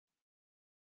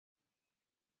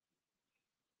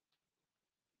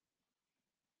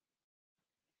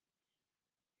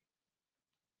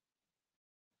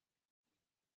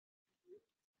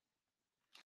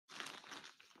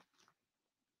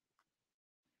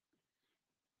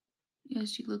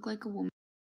Yes, you look like a woman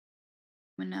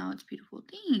now. It's beautiful.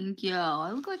 Thank you.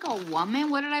 I look like a woman?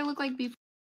 What did I look like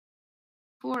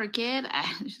before a kid?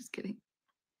 Just kidding.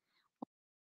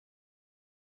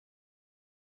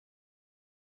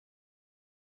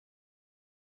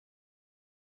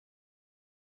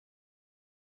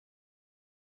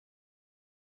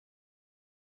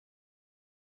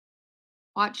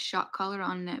 Watch Shot Collar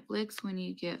on Netflix when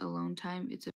you get alone time.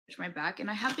 It's a my back, and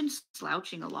I have been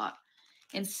slouching a lot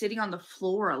and sitting on the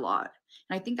floor a lot.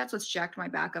 And I think that's what's jacked my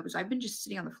back up is I've been just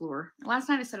sitting on the floor. Last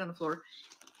night I sat on the floor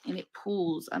and it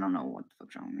pulls. I don't know what the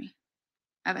fuck's wrong with me.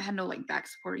 I haven't had no like back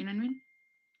support, you know what I mean?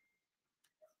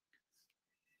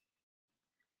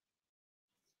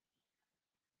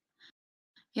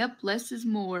 Yep, less is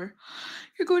more.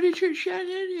 You're going to church, Shannon?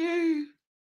 Yay.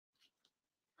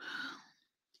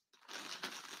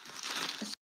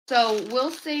 So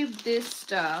we'll save this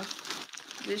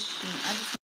stuff. This SheIn. I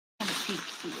just want to peek,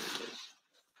 see what it is.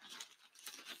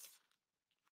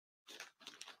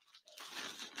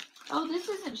 Oh, this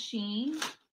isn't SheIn.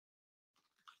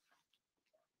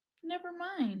 Never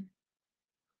mind.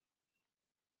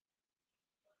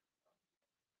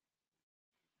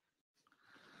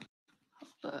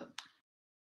 Hold up.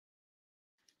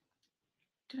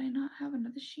 Did I not have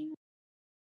another SheIn?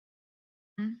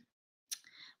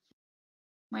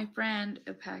 My friend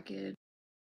a package.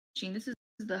 This is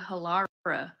the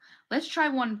Halara. Let's try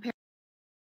one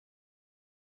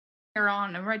pair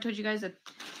on. Remember I told you guys that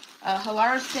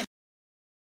Halara sent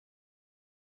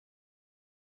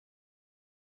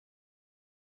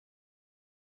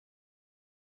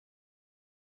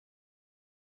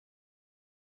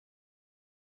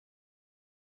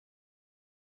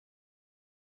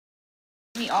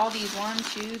me all these 1,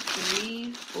 2,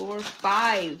 3, 4,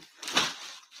 5.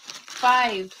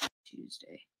 5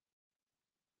 Tuesday.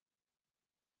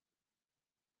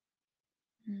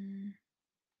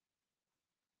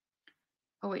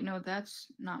 Oh wait, no, that's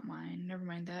not mine. Never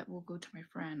mind. That will go to my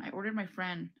friend. I ordered my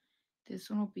friend. This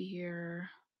one will be here.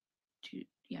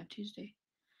 Tuesday.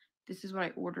 This is what I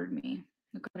ordered me.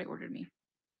 Look what I ordered me.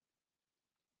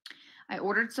 I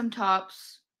ordered some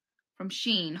tops from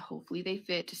SheIn. Hopefully they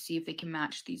fit to see if they can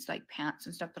match these like pants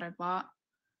and stuff that I bought.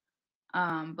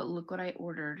 But look what I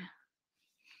ordered.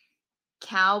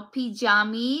 Cow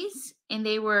pajamas, and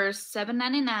they were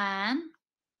 $7.99.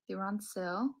 They were on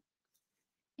sale.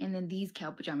 And then these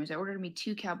cow pajamas. I ordered me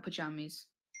 2 cow pajamas.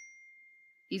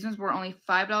 These ones were only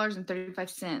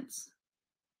 $5.35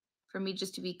 for me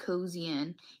just to be cozy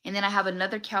in. And then I have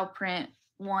another cow print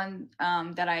one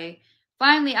that I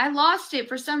lost it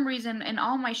for some reason in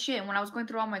all my shit. And when I was going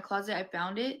through all my closet, I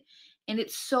found it. And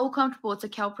it's so comfortable. It's a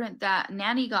cow print that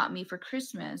Nanny got me for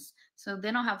Christmas. So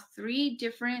then I'll have 3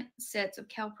 different sets of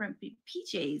cow print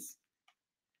PJs.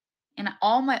 And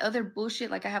all my other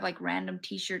bullshit, like I have like random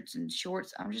t-shirts and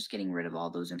shorts, I'm just getting rid of all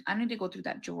those. And I need to go through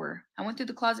that drawer. I went through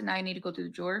the closet, now I need to go through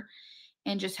the drawer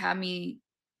and just have me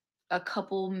a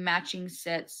couple matching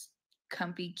sets,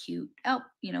 comfy, cute,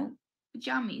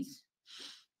 pajamas.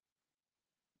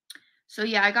 So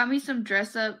yeah, I got me some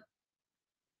dress up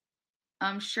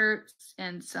shirts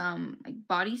and some like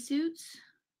bodysuits.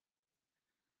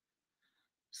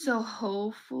 So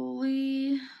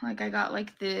hopefully, like I got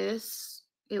like this,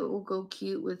 it will go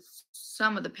cute with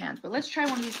some of the pants. But let's try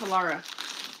one of these Halara.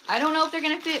 I don't know if they're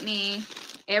gonna fit me.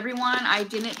 Everyone, I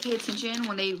didn't pay attention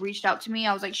when they reached out to me.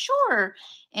 I was like, sure.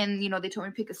 And, they told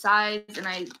me to pick a size, and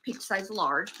I picked size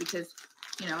large because,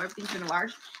 everything's been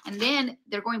large. And then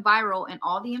they're going viral, and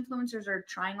all the influencers are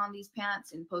trying on these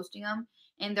pants and posting them.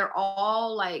 And they're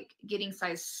all, like, getting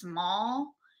size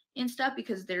small and stuff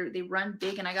because they run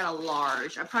big, and I got a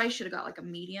large. I probably should have got, like, a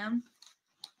medium.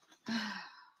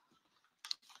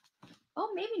 Oh,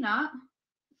 maybe not.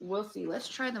 We'll see. Let's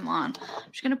try them on.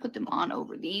 I'm just going to put them on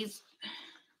over these.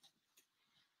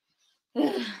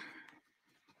 But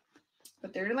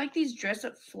they're like these dress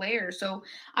up flares. So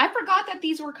I forgot that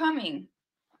these were coming.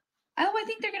 Oh, I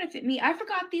think they're going to fit me. I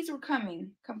forgot these were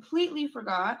coming. Completely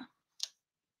forgot.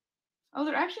 Oh,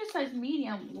 they're actually a size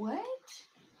medium. What?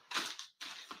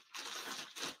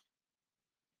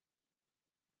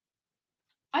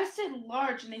 I said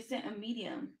large and they sent a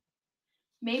medium.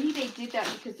 Maybe they did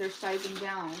that because they're sizing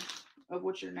down of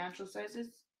what your natural size is.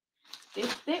 They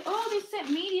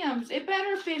sent mediums. It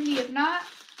better fit me. If not,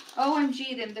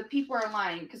 OMG, then the people are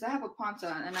lying because I have a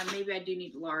Ponta and maybe I do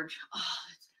need large. Oh,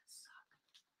 that's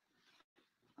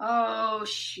gonna suck. Oh,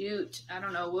 shoot. I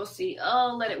don't know. We'll see.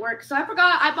 Oh, let it work. So I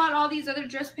forgot I bought all these other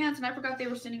dress pants and I forgot they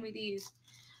were sending me these.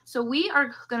 So we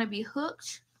are going to be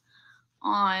hooked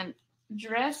on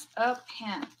dress up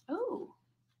pants. Oh,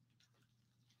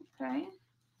 okay.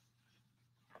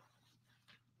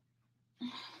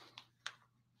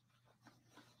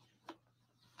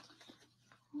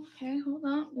 Okay, hold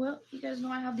on. Well, you guys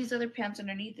know I have these other pants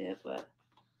underneath it, but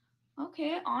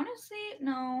okay, honestly,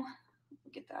 no.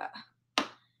 Look at that.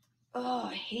 Oh,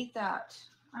 I hate that.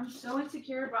 I'm so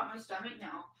insecure about my stomach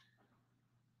now.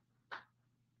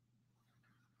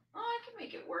 Oh, I can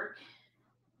make it work.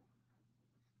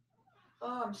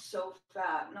 Oh, I'm so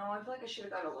fat. No, I feel like I should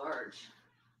have got a large.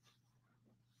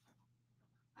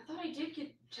 I thought I did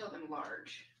tell them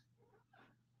large.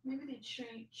 Maybe they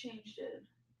changed it.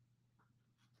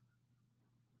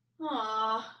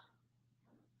 Aw.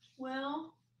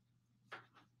 Well,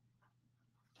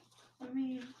 I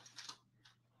mean,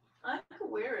 I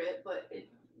could wear it, but it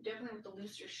definitely with the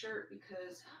looser shirt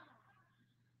because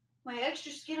my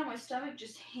extra skin on my stomach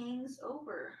just hangs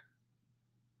over.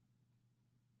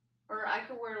 Or I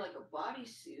could wear like a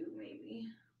bodysuit,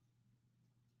 maybe.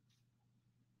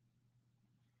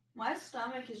 My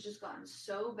stomach has just gotten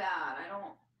so bad.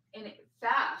 And it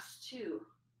fast too.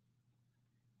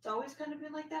 It's always kind of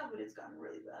been like that, but it's gotten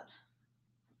really bad.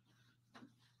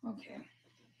 Okay.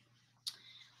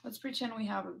 Let's pretend we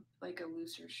have like a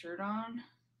looser shirt on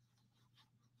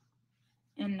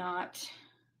and not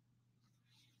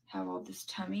have all this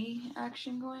tummy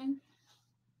action going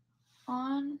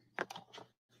on.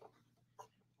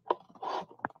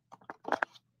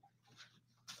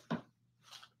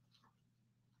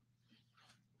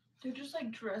 They're just like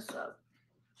dress up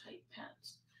type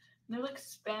pants. And they're like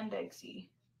spandexy.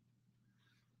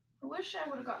 I wish I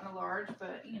would have gotten a large,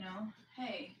 but you know,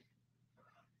 hey,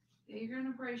 you're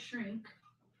gonna probably shrink.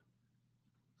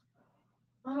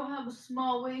 I don't have a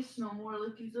small waist no more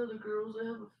like these other girls. I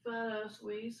have a fat ass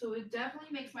waist, so it definitely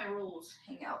makes my rolls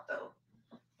hang out though.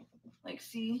 Like,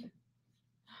 see?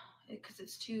 Because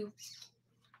it's too...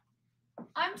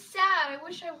 I'm sad. I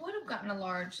wish I would have gotten a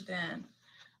large then.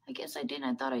 I guess I didn't.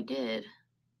 I thought I did.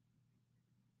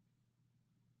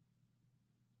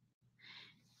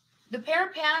 The pair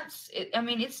of pants, I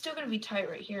mean, it's still going to be tight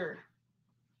right here.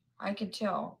 I could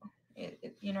tell.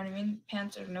 You know what I mean?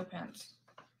 Pants or no pants.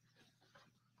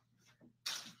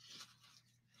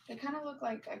 They kind of look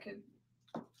like I could...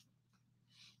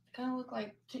 kind of look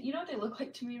like... You know what they look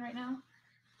like to me right now?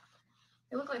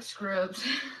 They look like scrubs.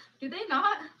 Do they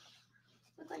not?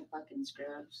 Look like fucking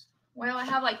scrubs. Well, I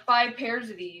have like 5 pairs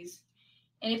of these.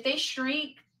 And if they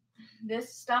shrink,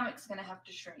 this stomach's going to have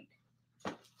to shrink.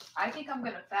 I think I'm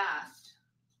going to fast.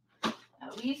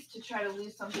 At least to try to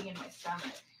lose something in my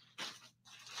stomach.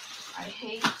 I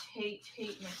hate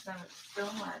my stomach so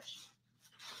much.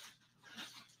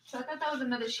 So I thought that was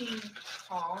another SheIn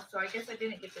haul. So I guess I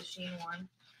didn't get the SheIn one.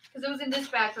 Because it was in this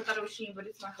bag, so I thought it was SheIn, but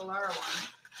it's my Halara one.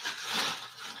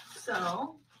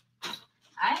 So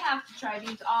I have to try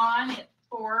these on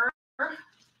for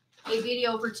a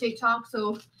video for TikTok.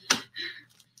 So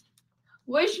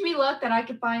wish me luck that I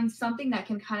could find something that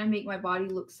can kind of make my body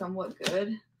look somewhat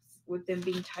good with them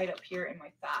being tied up here and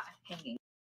my fat hanging.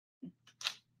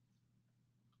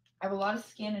 I have a lot of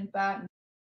skin and fat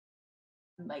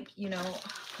and like, you know,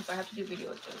 because I have to do a video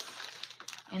with this.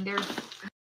 And there's,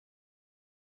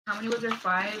 how many was there?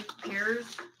 5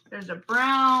 pairs. There's a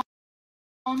brown.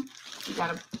 You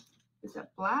got a, is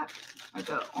that black? Like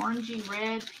a orangey,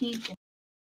 red, pink,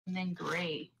 and then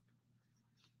gray.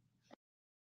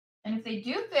 And if they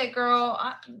do fit, girl,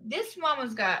 this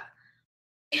mama's got.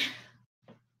 Then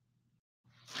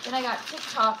I got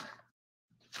TikTok.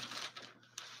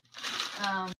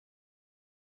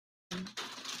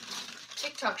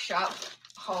 TikTok shop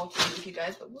haul for you with you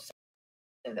guys, but we'll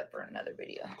save that for another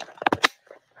video.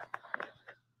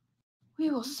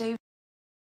 We will save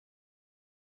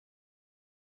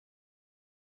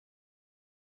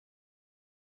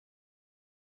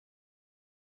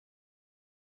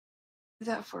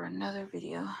that for another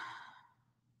video.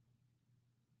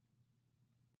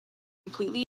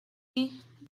 Completely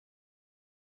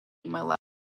my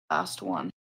last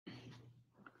one.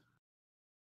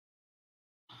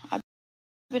 I've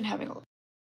been having a,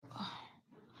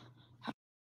 I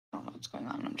don't know what's going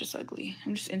on. I'm just ugly.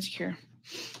 I'm just insecure.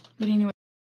 But anyway.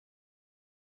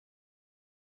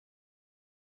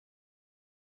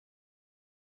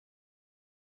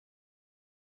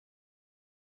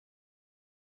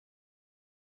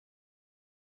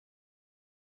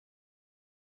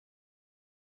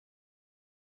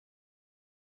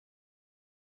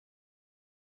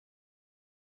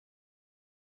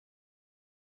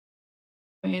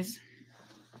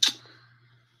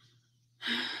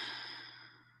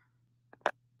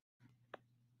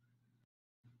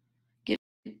 Get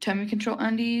tummy control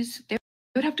undies. They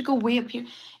would have to go way up here.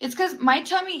 It's because my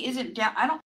tummy isn't down. I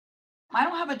don't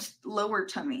have a lower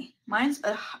tummy. Mine's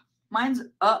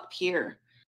up here,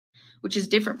 which is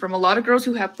different from a lot of girls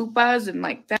who have fupas and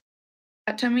like that.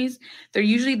 tummies, they're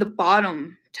usually the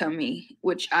bottom tummy,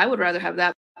 which I would rather have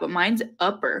that, but mine's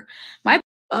upper. My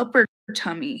upper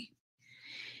tummy,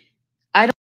 I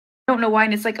don't know why,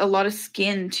 and it's like a lot of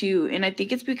skin too, and I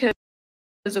think it's because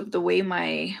of the way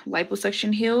my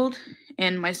liposuction healed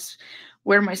and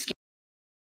where my skin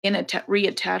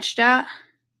reattached at.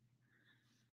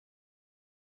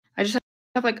 I just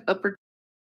have like upper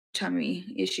tummy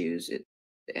issues.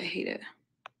 I hate it.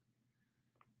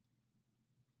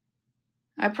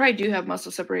 I probably do have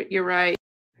muscle separate. You're right.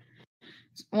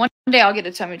 One day I'll get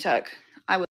a tummy tuck.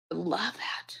 I would love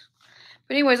that.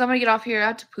 But anyways, I'm gonna get off here. I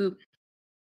have to poop.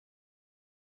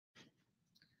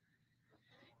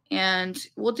 And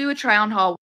we'll do a try on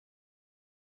haul.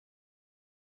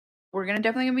 We're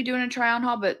definitely gonna be doing a try on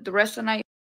haul, but the rest of the night,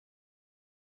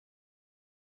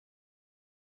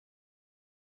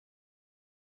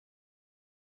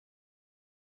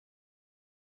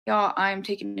 y'all, I'm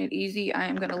taking it easy. I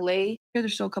am gonna lay.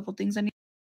 There's still a couple things I need.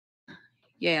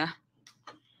 Yeah.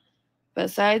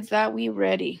 Besides that, we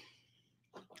ready.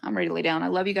 I'm ready to lay down. I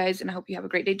love you guys, and I hope you have a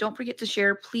great day. Don't forget to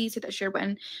share. Please hit that share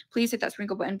button. Please hit that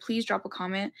sprinkle button. Please drop a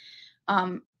comment.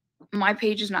 My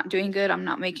page is not doing good. I'm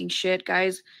not making shit,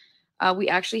 guys. We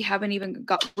actually haven't even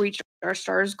reached our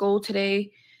stars goal today.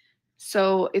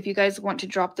 So if you guys want to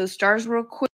drop those stars real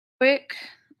quick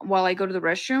while I go to the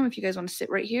restroom, if you guys want to sit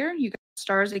right here, you got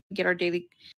stars and get our daily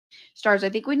stars. I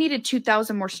think we needed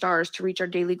 2,000 more stars to reach our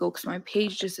daily goal because my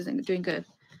page just isn't doing good.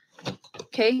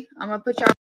 Okay, I'm gonna put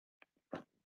y'all.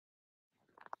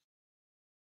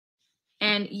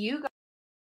 And you guys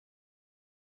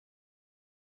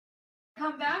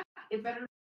come back. It better.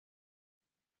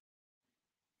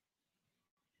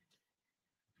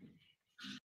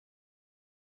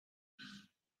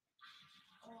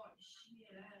 Oh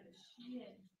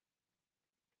shit.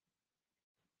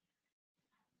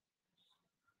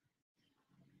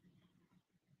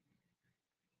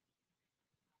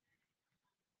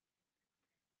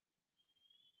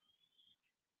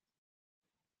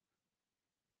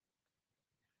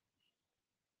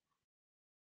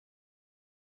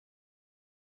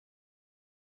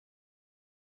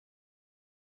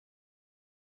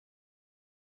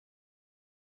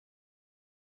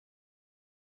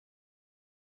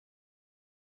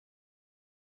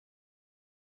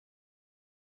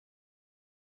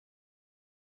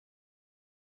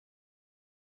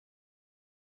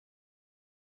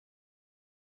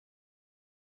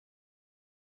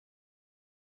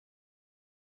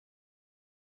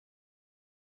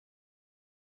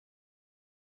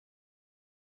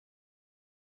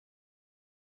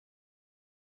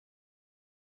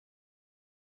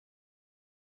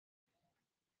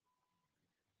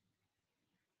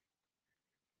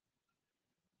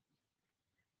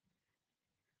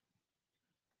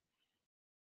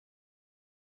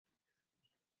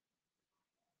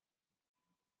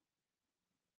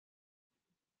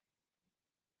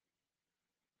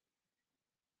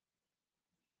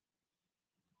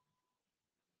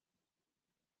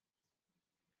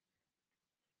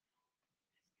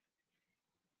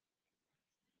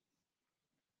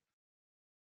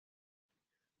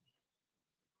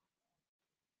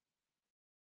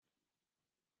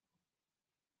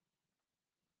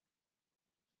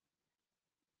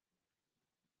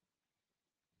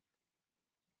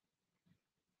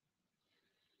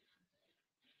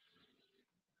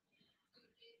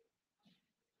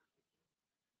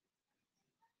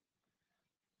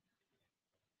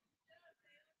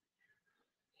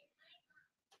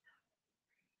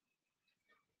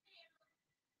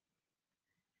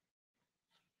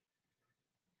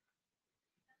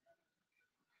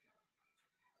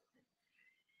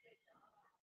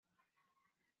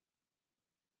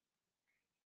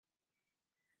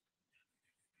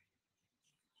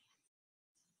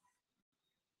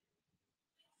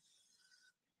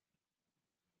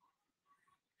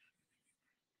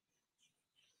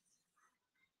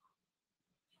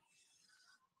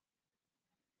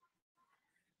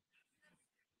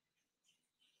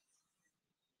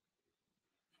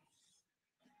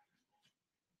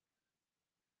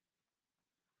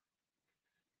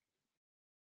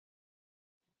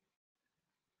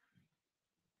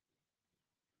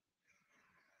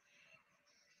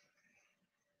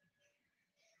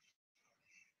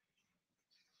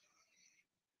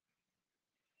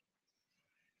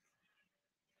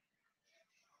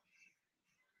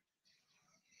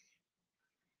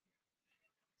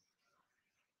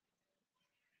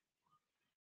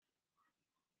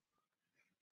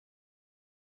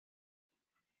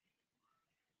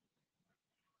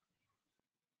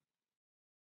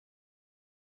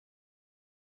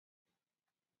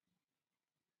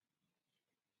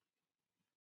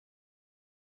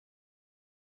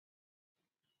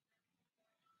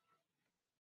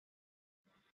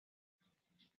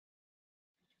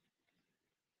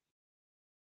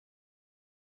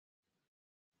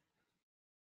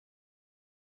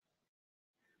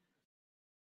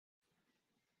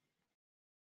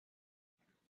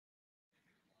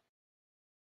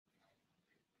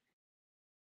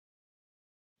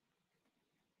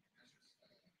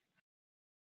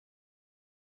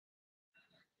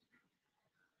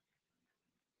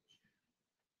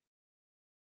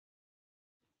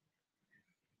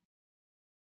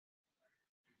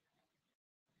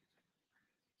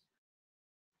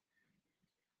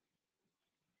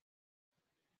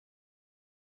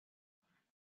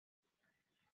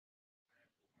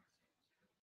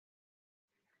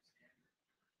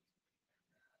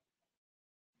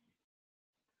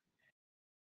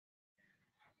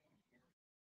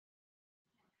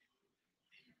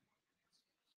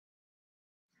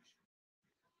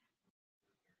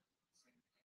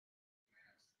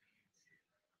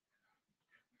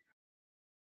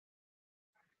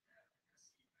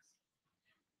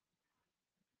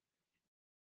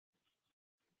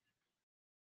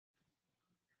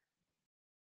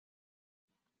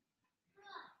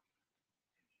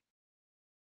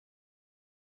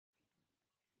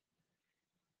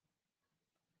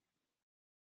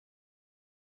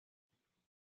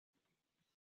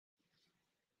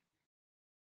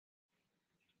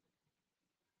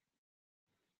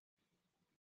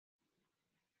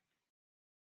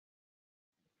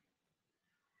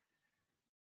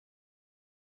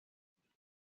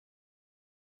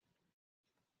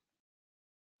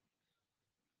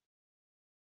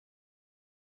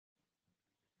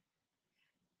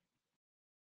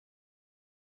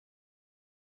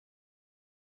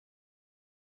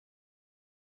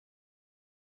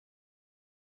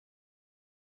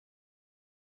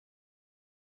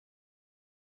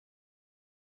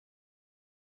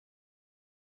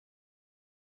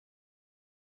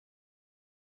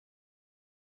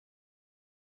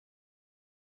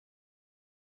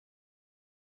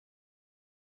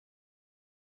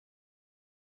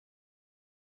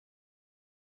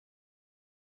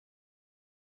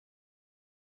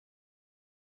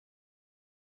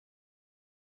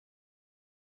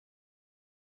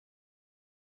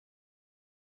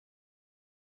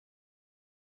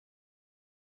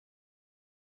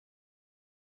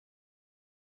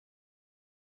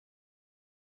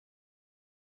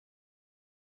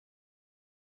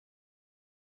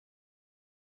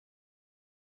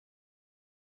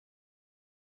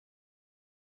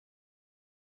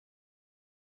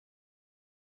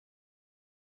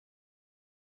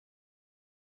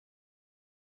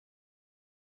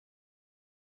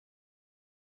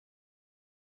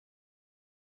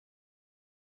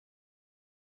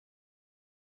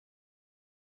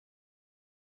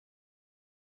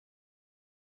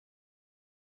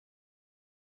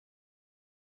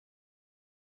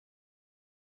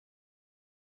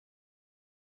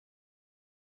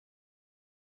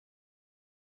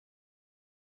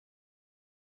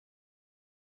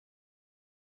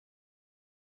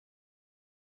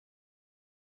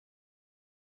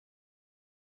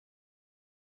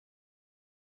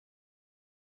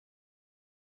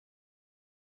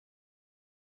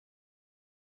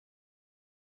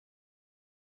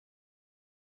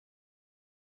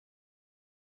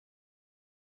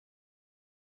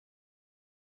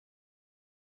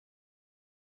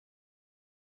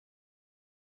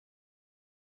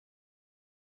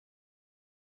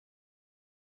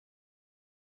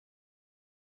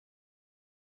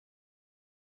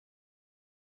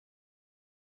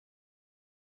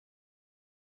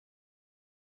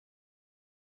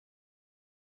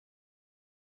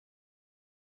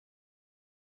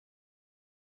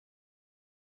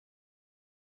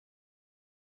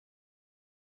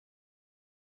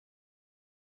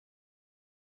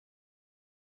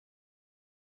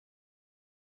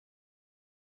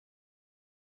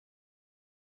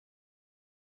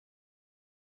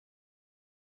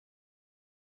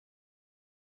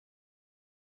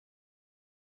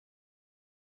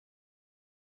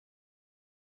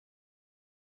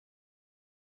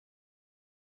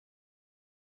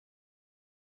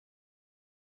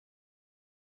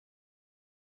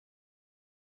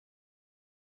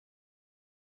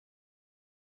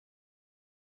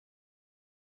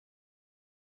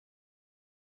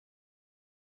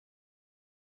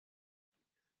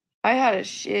 I had a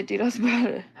shit, dude. I was about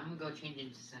to. I'm gonna go change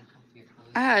into some comfier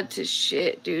clothes. I had to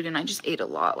shit, dude, and I just ate a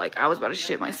lot. Like, I was about to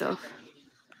shit myself.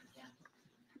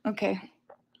 Okay.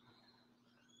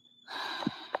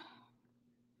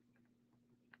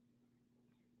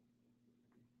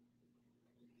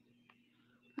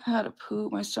 I had to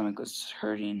poop. My stomach was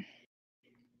hurting.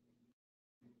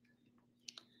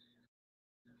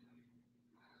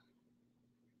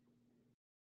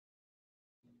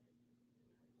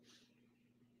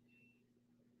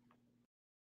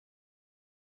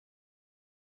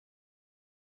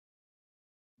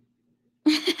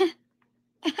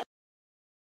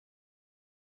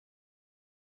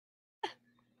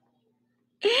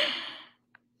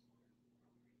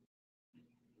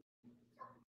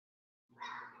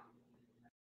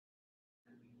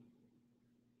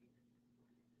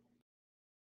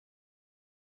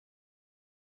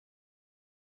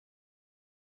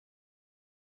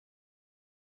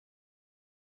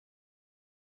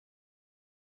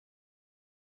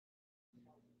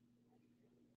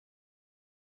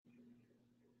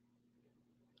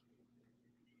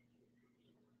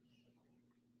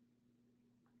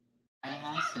 I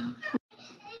have some.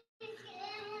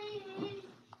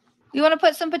 You want to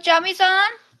put some pajamas on?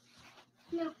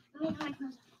 No, let me put my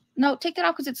clothes No, take that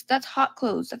off because that's hot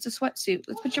clothes. That's a sweatsuit.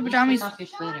 Let's put your Take pajamas. off your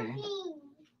sweater.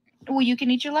 Well, you can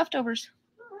eat your leftovers.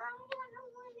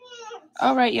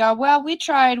 All right, y'all. Well, we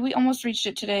tried. We almost reached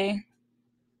it today.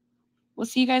 We'll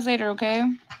see you guys later, okay?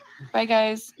 Bye,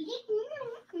 guys.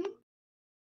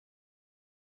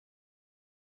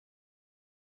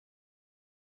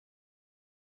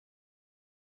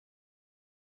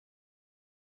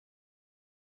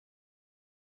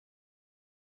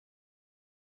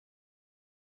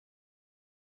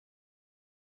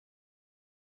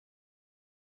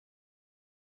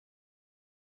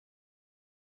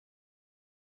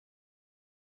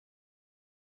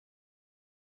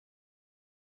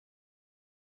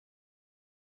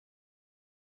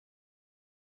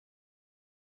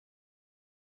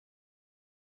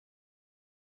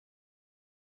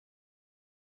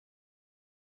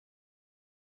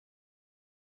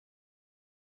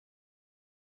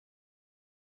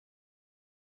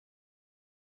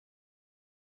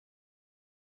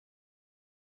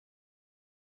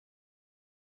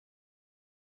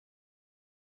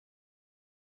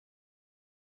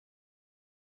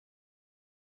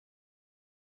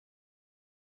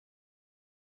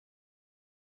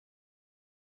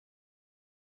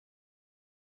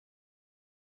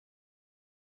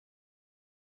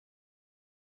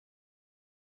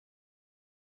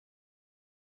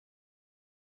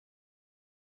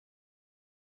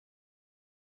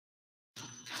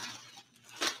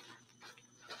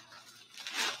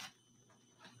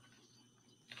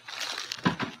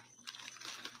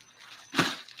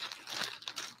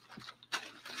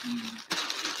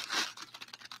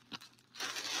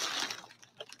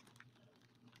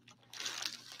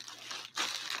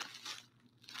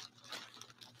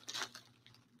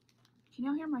 Can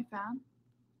y'all hear my fan?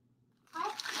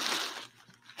 What?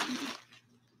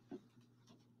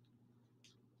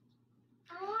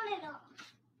 I want it on.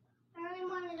 I really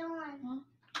want it on. Huh?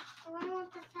 I really want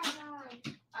the fan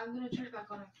on. I'm gonna turn it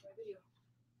back on after my video.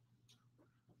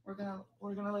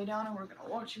 We're gonna lay down and we're gonna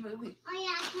watch a movie. Oh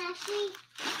yeah, can I see?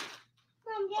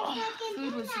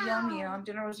 Food was yummy.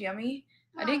 Dinner was yummy.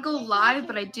 I didn't go live,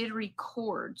 but I did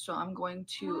record, so I'm going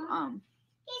to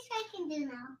Yes, I can do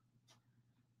now.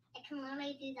 I can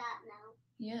literally do that now.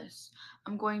 Yes,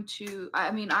 I'm going to.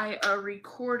 I mean, I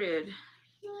recorded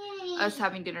Yay. us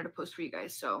having dinner to post for you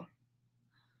guys, so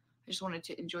I just wanted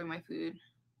to enjoy my food.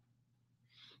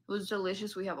 It was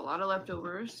delicious. We have a lot of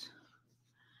leftovers,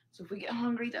 so if we get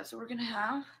hungry, that's what we're gonna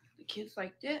have. The kids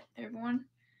liked it. Everyone,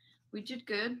 we did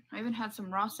good. I even had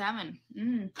some raw salmon.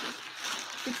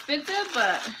 It's expensive,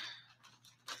 but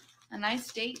a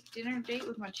nice dinner date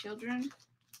with my children.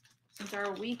 Since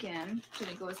our weekend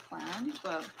didn't go as planned,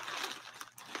 but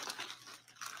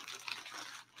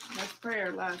let's pray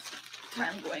our last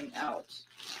time going out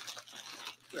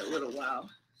for a little while.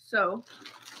 So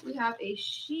we have a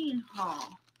SheIn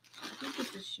haul. I think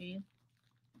this is SheIn.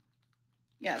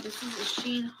 Yeah, this is a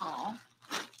SheIn haul.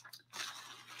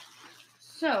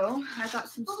 So I got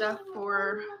some stuff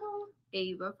for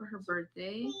Ava for her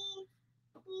birthday.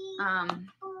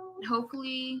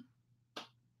 Hopefully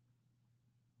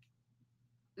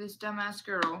this dumbass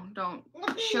girl don't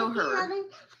show her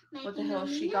what the hell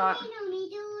she got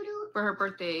for her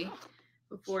birthday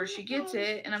before she gets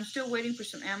it. And I'm still waiting for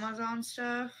some Amazon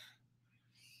stuff.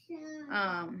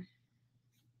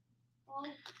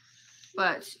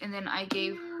 And then I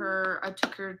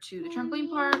took her to the trampoline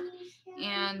park,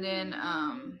 and then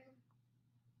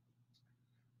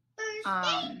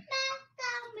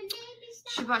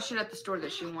She bought shit at the store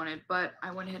that she wanted, but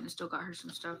I went ahead and still got her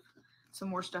some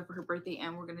more stuff for her birthday,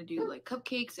 and we're gonna do like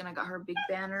cupcakes, and I got her a big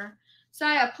banner.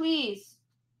 Saya, please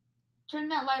turn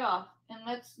that light off and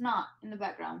let's not in the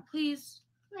background, please.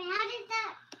 Wait, how did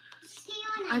that stay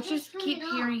on? I just keep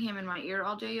hearing him in my ear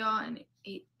all day, y'all, and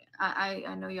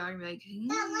I know y'all are gonna be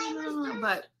like,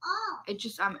 but it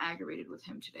just, I'm aggravated with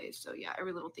him today. So yeah,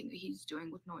 every little thing that he's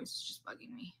doing with noise is just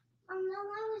bugging me.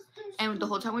 And the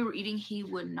whole time we were eating, he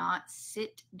would not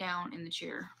sit down in the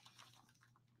chair.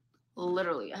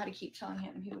 Literally, I had to keep telling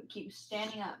him. He would keep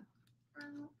standing up.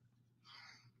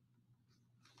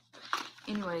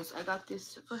 Anyways, I got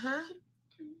this for her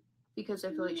because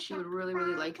I feel like she would really,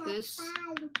 really like this.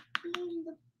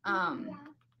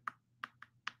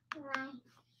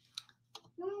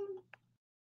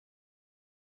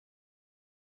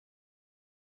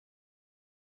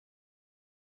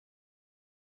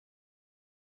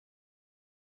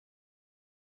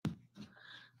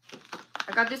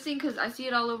 I got this thing because I see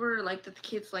it all over, like, that the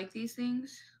kids like these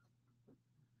things.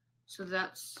 So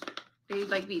that's, they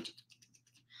like beach.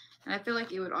 And I feel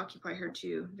like it would occupy her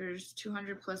too. There's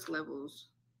 200 plus levels.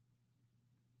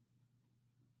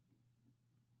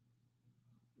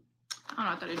 I don't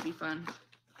know, I thought it'd be fun.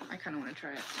 I kind of want to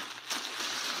try it.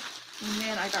 And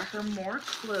then I got her more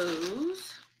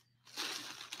clothes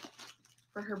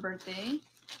for her birthday.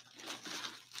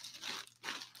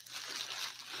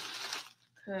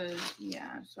 Cause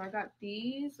yeah, so I got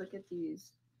these. Look at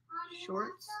these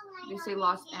shorts. They say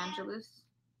Los Angeles.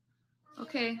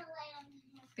 Okay,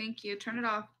 thank you. Turn it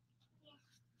off.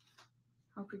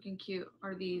 How freaking cute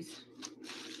are these?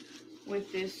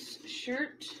 With this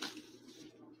shirt.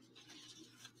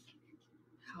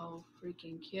 How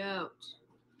freaking cute.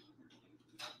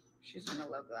 She's gonna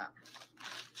love that.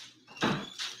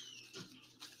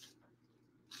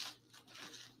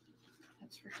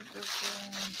 That's for her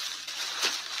birthday.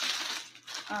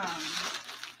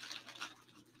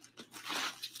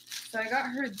 So I got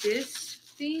her this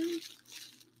thing.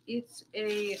 It's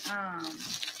a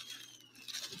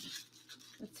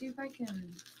let's see if I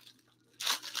can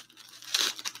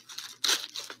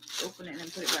open it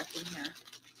and put it back in here.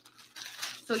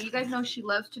 So you guys know she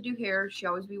loves to do hair. She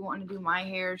always be wanting to do my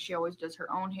hair. She always does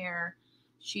her own hair.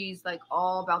 She's like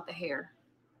all about the hair.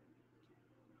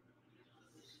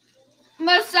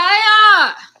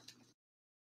 Messiah!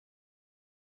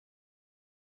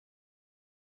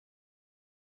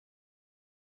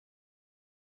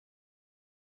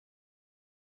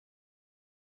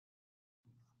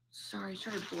 Sorry, I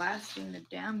started blasting the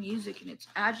damn music and it's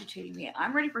agitating me.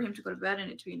 I'm ready for him to go to bed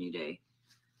and it to be a new day.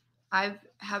 I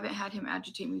haven't had him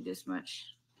agitate me this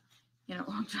much in a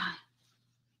long time.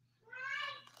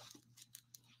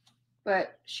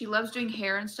 But she loves doing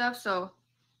hair and stuff, so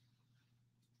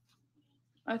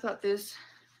I thought this,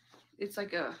 it's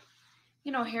like a,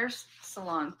 you know, hair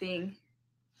salon thing.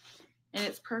 And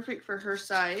it's perfect for her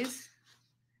size.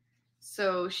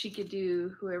 So she could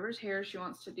do whoever's hair she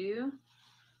wants to do.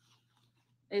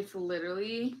 It's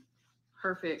literally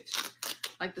perfect.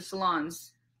 Like the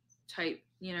salons type,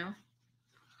 you know?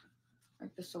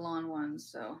 Like the salon ones,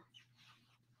 so.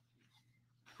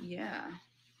 Yeah.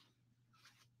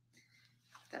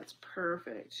 That's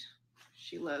perfect.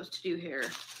 She loves to do hair.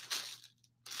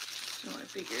 So I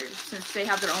figured since they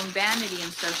have their own vanity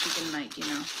and stuff, she can, like, you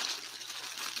know,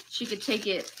 she could take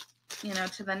it, you know,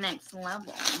 to the next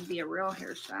level and be a real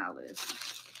hairstylist.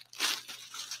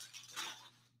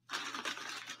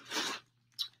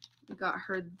 We got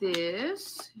her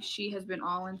this. She has been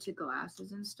all into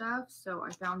glasses and stuff, so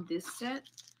I found this set.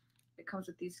 It comes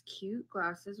with these cute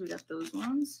glasses. We got those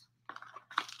ones.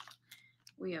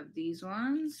 We have these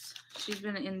ones. She's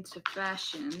been into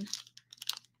fashion.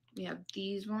 We have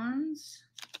these ones.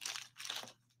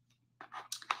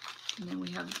 And then we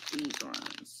have these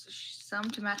ones. Some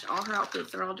to match all her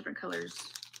outfits. They're all different colors.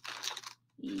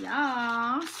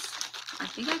 Yes. I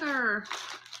think I got her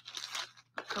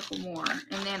a couple more.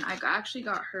 And then I actually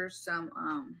got her some,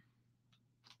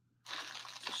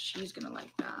 she's gonna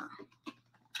like that.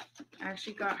 I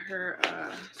actually got her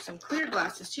some clear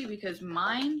glasses too, because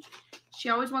mine, she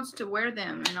always wants to wear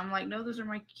them. And I'm like, no, those are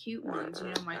my cute ones. You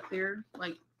know, my clear,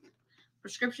 like,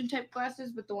 prescription type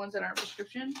glasses, but the ones that aren't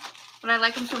prescription. But I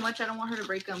like them so much, I don't want her to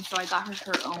break them. So I got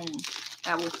her own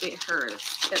that will fit her.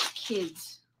 That's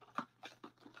kids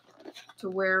to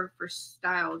wear for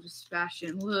style, just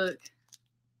fashion. Look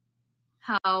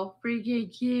how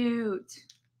freaking cute.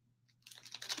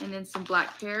 And then some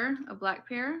black pair, a black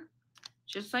pair.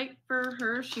 Just like for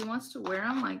her, she wants to wear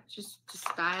them, like, just to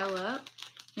style up.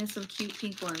 And some cute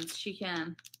pink ones. She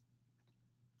can.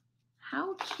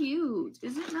 How cute.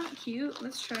 Is it not cute?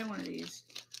 Let's try one of these.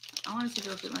 I want to see if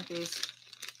it'll fit my face.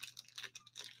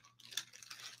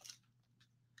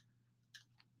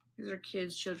 These are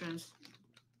kids, children's.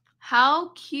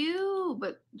 How cute.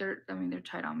 But they're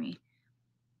tight on me.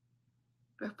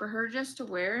 But for her just to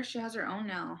wear, she has her own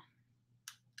now.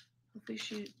 Hopefully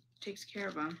she takes care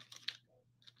of them.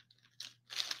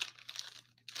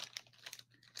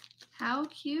 How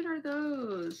cute are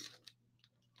those?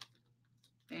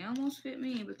 They almost fit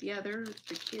me, but yeah, they're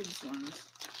the kids' ones.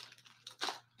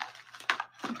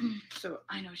 So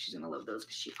I know she's gonna love those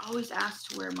because she always asks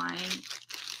to wear my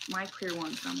clear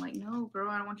ones. And I'm like, no, girl,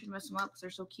 I don't want you to mess them up because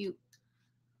they're so cute.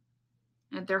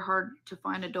 And they're hard to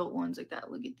find adult ones like that.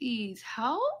 Look at these.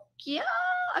 How cute.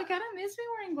 I kind of miss me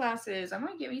wearing glasses. I'm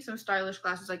gonna get me some stylish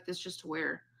glasses like this just to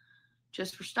wear.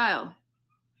 Just for style.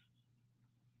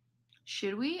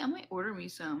 Should we? I might order me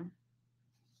some.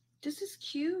 This is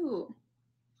cute.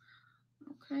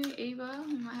 Okay, Ava,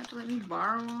 you might have to let me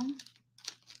borrow them.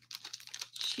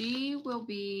 She will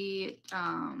be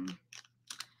 9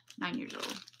 years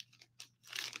old.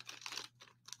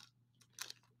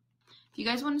 If you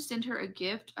guys want to send her a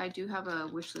gift, I do have a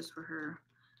wish list for her.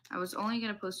 I was only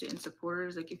going to post it in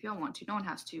supporters. Like, if y'all want to. No one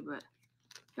has to, but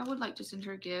if y'all would like to send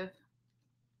her a gift.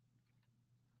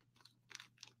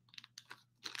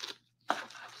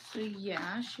 So,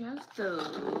 yeah, she has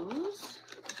those.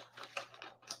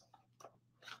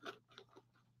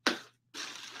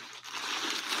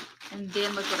 And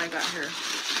then look what I got her.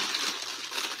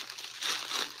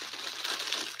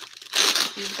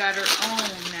 She's got her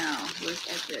own now. Look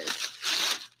at this.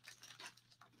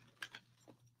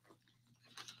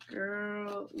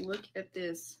 Girl, look at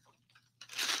this.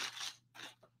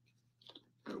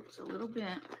 Oh, it's a little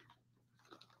bent.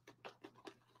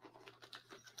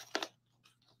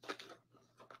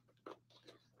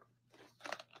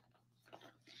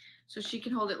 So she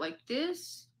can hold it like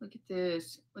this. Look at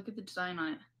this. Look at the design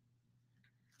on it.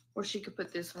 Or she could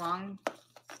put this long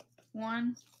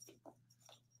one.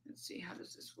 Let's see, how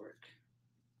does this work?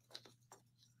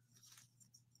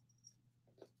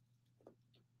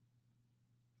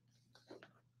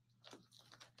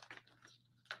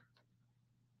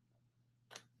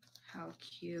 How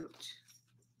cute.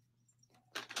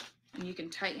 And you can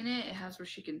tighten it. It has where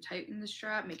she can tighten the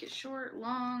strap, make it short,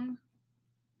 long.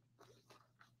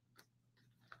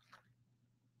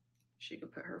 She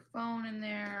could put her phone in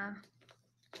there.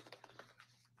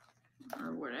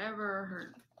 Or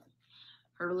whatever.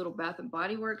 Her little Bath and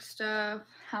Body Works stuff.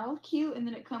 How cute. And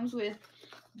then it comes with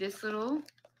this little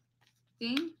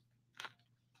thing.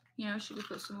 You know, she could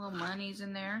put some little monies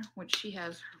in there, which she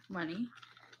has money.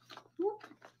 Whoop.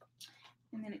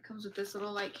 And then it comes with this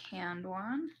little like hand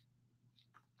one.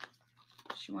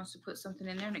 She wants to put something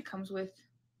in there, and it comes with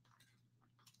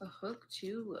a hook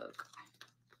too. Look.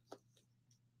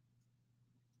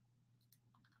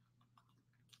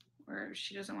 Or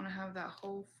she doesn't want to have that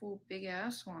whole full big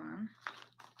ass one.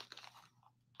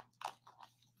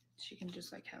 She can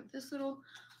just like have this little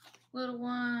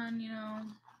one, you know.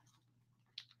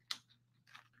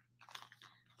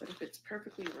 But if it's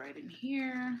perfectly right in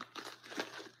here,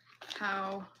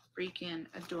 how freaking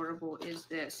adorable is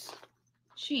this?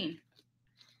 SheIn.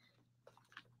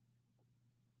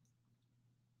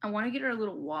 I want to get her a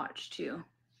little watch too.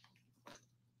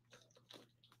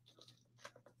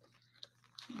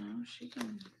 You know, she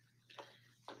can.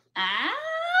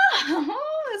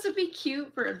 This would be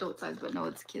cute for adult size, but no,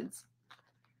 it's kids.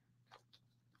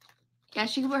 Yeah,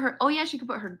 she could put her. Oh yeah, she could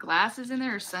put her glasses in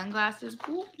there, her sunglasses.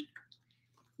 Ooh.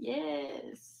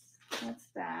 Yes, that's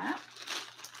that.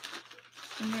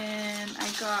 And then I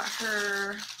got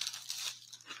her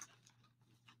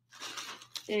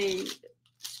a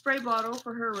spray bottle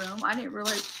for her room. I didn't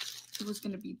realize it was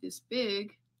going to be this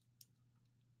big.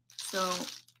 So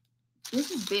this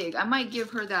is big. I might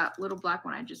give her that little black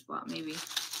one I just bought, maybe.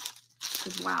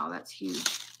 Because, wow, that's huge.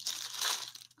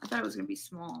 I thought it was going to be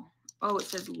small. Oh, it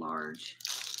says large.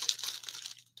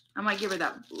 I might give her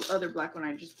that other black one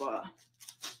I just bought.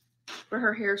 For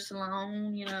her hair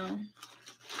salon, you know.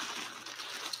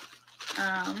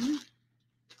 I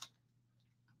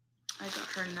got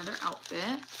her another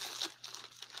outfit.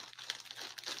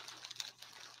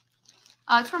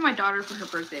 It's for my daughter for her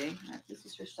birthday. This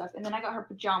is her stuff. And then I got her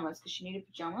pajamas because she needed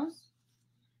pajamas.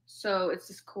 So it's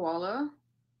this koala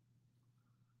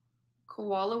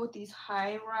with these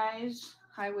high-rise,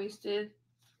 high-waisted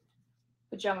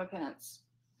pajama pants.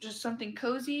 Just something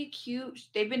cozy, cute.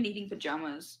 They've been needing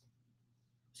pajamas.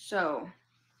 So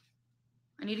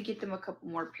I need to get them a couple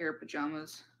more pair of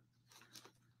pajamas.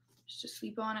 Just to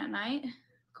sleep on at night.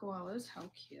 Koalas, how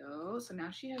cute. So now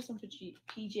she has some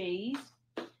PJs.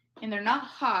 And and they're not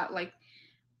hot. Like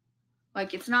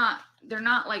it's not. They're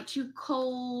not like too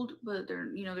cold, but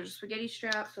they're they're spaghetti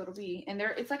straps, so it'll be and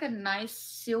they're it's like a nice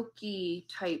silky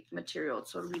type material,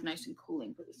 so it'll be nice and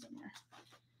cooling. Put this in there.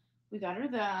 We got her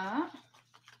that.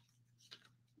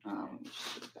 Let me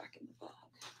just put it back in the bag.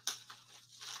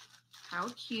 How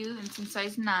cute! And it's in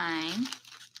size 9.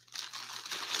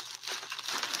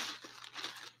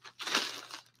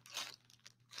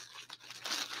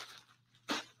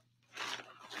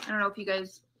 I don't know if you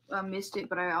guys missed it,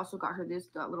 but I also got her this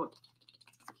little.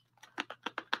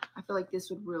 I feel like this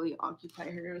would really occupy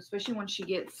her, especially when she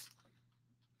gets.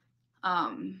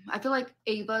 I feel like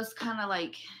Ava's kind of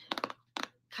like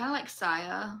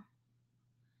Saya.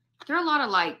 They're a lot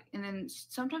alike, and then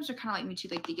sometimes they're kind of like me too.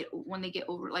 Like when they get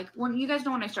over, like when you guys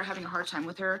know when I start having a hard time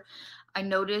with her, I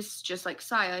notice just like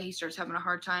Saya, he starts having a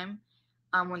hard time.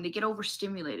 When they get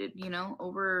overstimulated,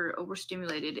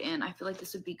 overstimulated, and I feel like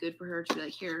this would be good for her to be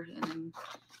like here, and then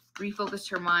refocus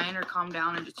her mind or calm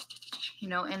down and just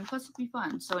and plus it'd be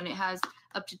fun. So and it has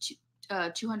up to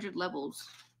 200 levels.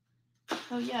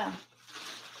 So yeah.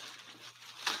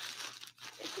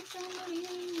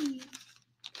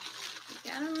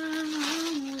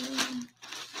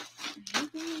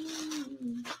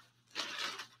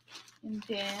 And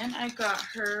then I got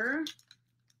her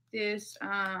this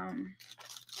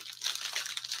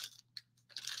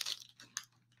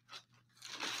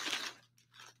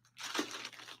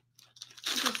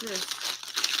what is this?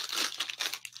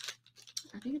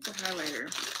 I think it's a highlighter.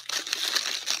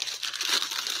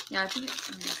 Yeah, I think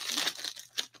it's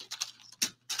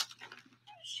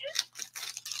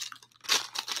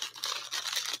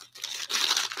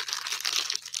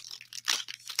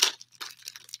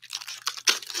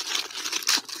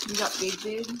You got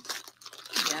big?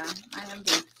 Yeah, I am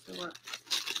big. So what?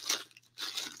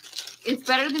 It's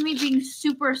better than me being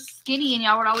super skinny, and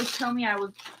y'all would always tell me I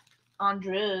was on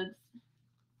drugs.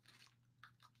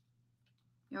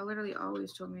 Y'all literally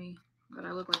always told me that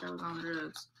I look like I was on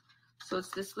drugs. So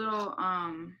it's this little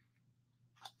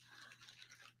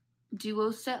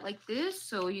duo set like this.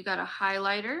 So you got a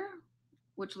highlighter,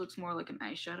 which looks more like an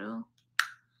eyeshadow.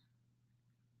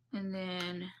 And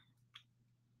then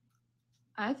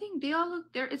I think they all look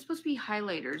it's supposed to be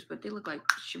highlighters, but they look like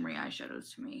shimmery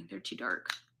eyeshadows to me. They're too dark.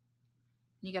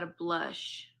 You got a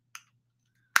blush.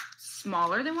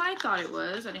 Smaller than what I thought it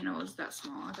was. I didn't know it was that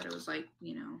small. I thought it was like,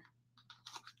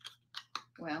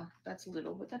 well, that's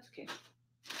little, but that's okay.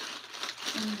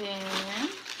 And then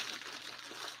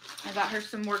I got her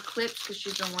some more clips because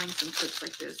she's been wanting some clips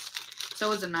like this.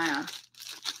 So is Anaya.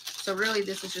 So really,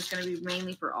 this is just going to be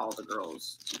mainly for all the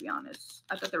girls, to be honest.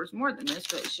 I thought there was more than this,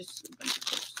 but it's just a bunch of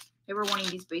clips. They were wanting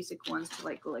these basic ones to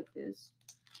like go like this.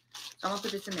 So I'm going to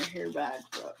put this in their hair bag.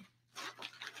 But,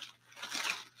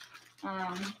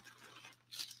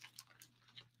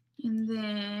 and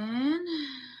then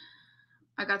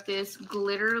I got this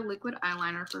glitter liquid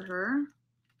eyeliner for her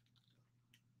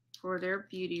for their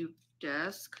beauty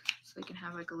desk. So they can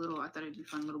have like a little, I thought it'd be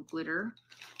fun, little glitter.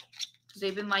 Because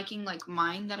they've been liking like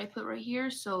mine that I put right here.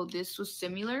 So this was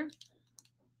similar.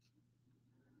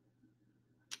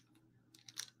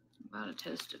 I'm about to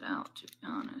test it out, to be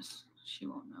honest. She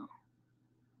won't know.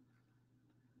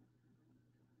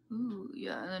 Ooh,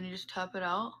 yeah, and then you just tap it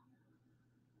out.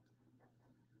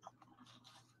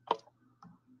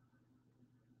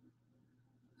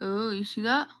 Oh, you see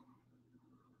that?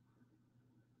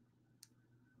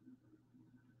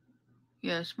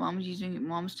 Yes,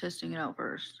 mom's testing it out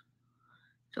first.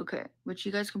 It's okay, but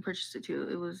you guys can purchase it too.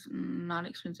 It was not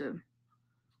expensive.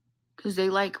 Because they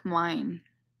like mine.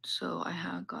 So I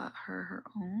have got her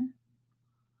own.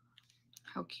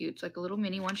 How cute. It's like a little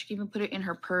mini one. She can even put it in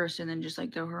her purse and then just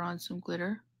like throw her on some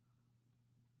glitter.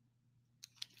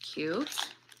 Cute.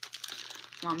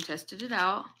 Mom tested it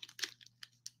out.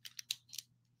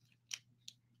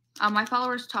 My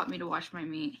followers taught me to wash my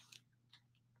meat.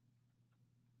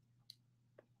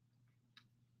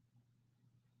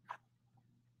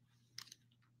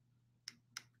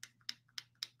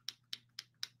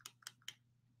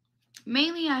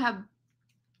 Mainly I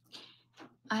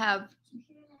have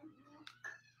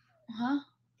huh?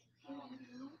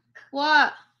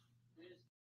 What?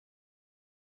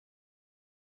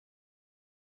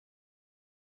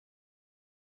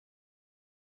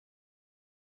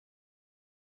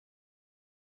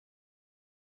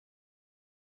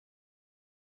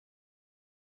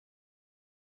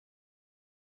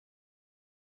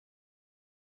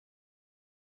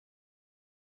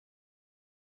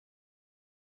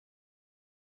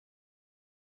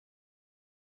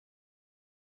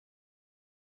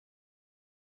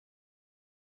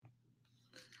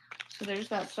 So there's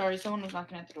that. Sorry, someone was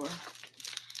knocking at the door.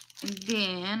 And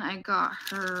then I got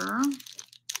her,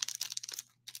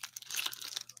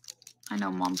 I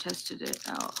know Mom tested it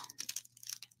out.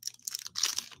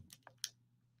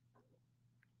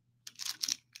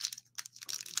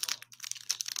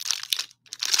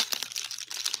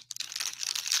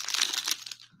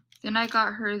 Then I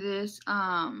got her this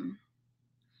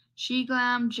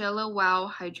SheGlam Jello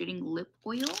Wow Hydrating Lip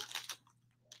Oil. Let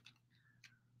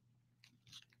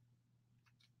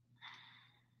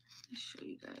me show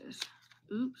you guys.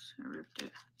 Oops, I ripped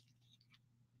it.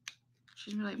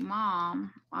 She's gonna be like,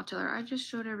 Mom, I'll tell her, I just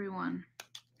showed everyone.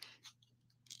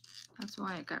 That's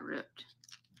why it got ripped.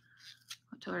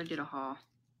 I'll tell her I did a haul.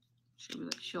 She'll be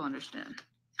like, she'll understand.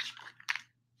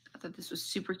 I thought this was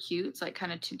super cute. It's like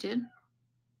kind of tinted.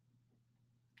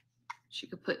 She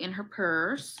could put in her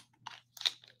purse.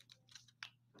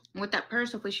 And with that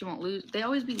purse, hopefully she won't lose. They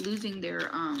always be losing their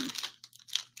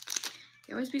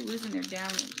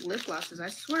damn lip glosses. I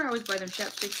swear I always buy them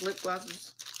chapsticks lip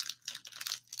glosses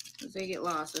because they get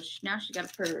lost. So now she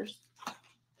got a purse.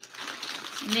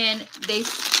 And then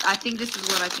I think this is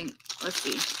what I think. Let's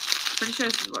see. Pretty sure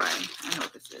this is what I know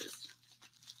what this is.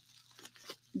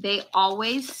 They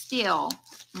always steal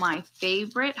my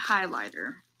favorite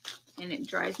highlighter. And it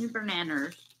drives me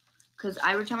bananas because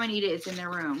every time I need it, it's in their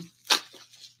room.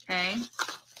 Okay?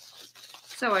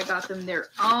 So I got them their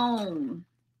own.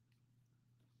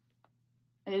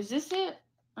 Is this it?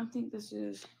 I think this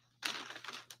is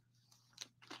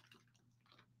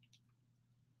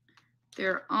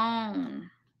their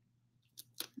own.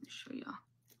 Let me show y'all.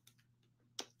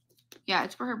 Yeah,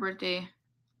 it's for her birthday.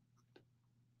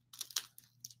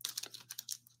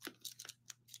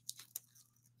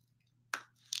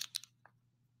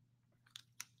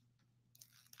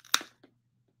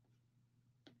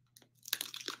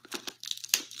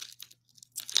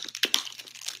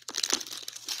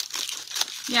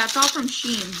 Yeah, it's all from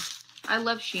SheIn. I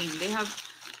love SheIn. They have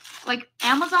like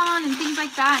Amazon and things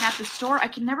like that, and at the store I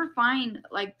can never find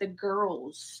like the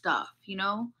girls stuff, you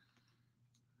know.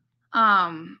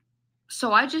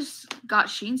 So I just got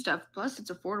SheIn stuff. Plus it's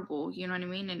affordable, you know what I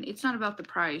mean, and it's not about the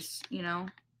price, you know.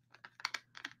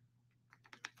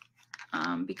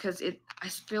 Because I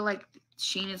feel like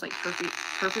SheIn is like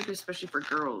perfect, especially for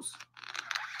girls.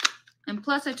 And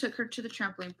plus I took her to the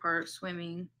trampoline park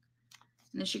swimming,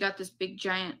 and then she got this big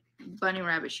giant bunny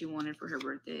rabbit she wanted for her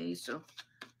birthday. So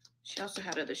she also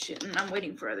had other shit, and I'm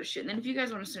waiting for other shit. And then if you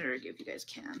guys want to send her a gift, you guys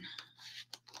can.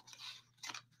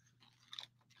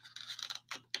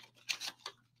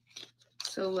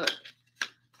 So look,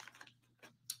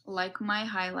 like my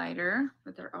highlighter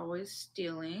that they're always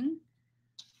stealing.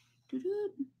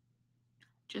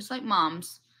 Just like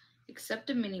Mom's, except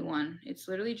a mini one. It's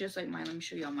literally just like mine. Let me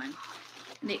show y'all mine.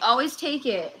 And they always take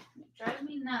it. It drives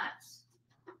me nuts.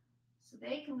 So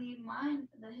they can leave mine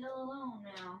the hell alone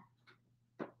now.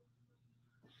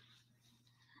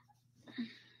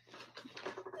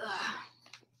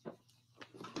 Ugh.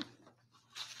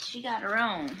 She got her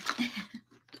own.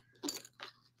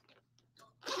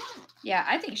 Yeah,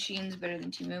 I think SheIn's better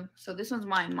than Temu. So this one's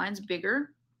mine. Mine's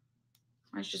bigger.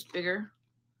 Mine's just bigger.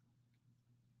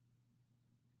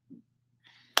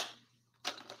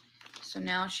 So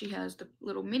now she has the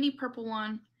little mini purple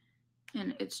one,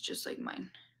 and it's just like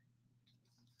mine.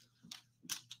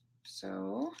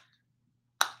 So,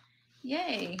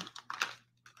 yay.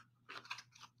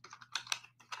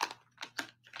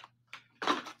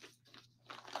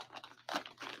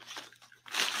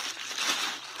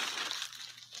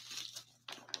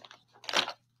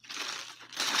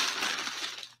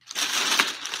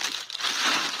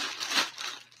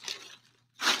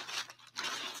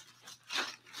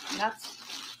 That's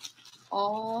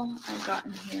all I got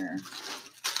in here.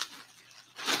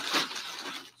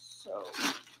 So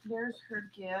there's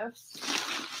her gifts.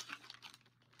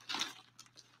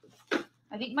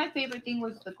 I think my favorite thing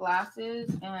was the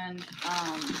glasses and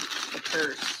the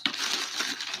purse.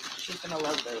 She's gonna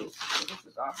love those. So this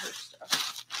is all her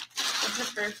stuff. It's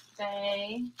her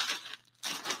birthday.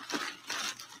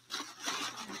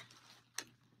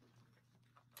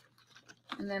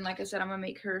 And then, like I said, I'm gonna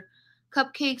make her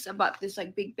cupcakes. I bought this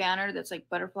like big banner that's like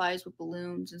butterflies with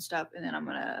balloons and stuff, and then I'm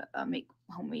gonna make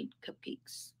homemade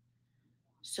cupcakes.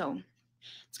 So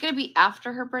it's gonna be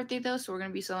after her birthday though, so we're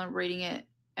gonna be celebrating it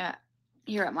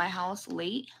here at my house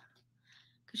late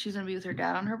because she's gonna be with her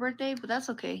dad on her birthday. But that's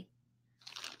okay.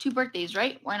 2 birthdays,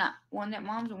 right? Why not? One at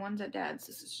Mom's and one's at Dad's.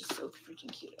 This is just so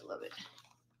freaking cute. I love it.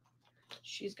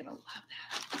 She's gonna love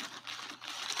that.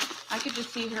 I could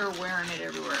just see her wearing it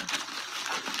everywhere.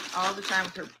 All the time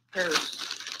with her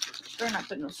purse. She better not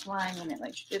put no slime in it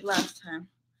like she did last time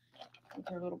with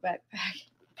her little backpack.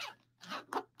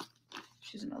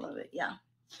 She's gonna love it. Yeah.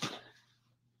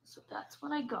 So that's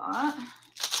what I got.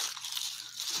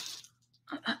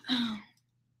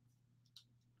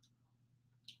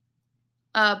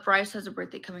 Bryce has a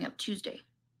birthday coming up Tuesday.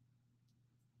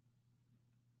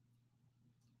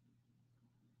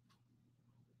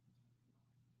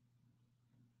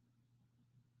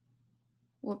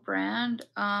 What brand?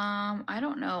 I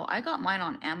don't know. I got mine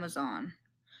on Amazon.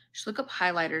 Just look up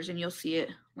highlighters and you'll see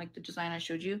it, like the design I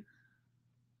showed you.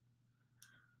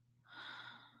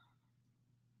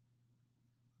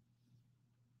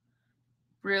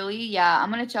 Really? Yeah, I'm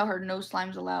gonna tell her no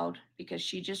slimes allowed because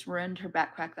she just ruined her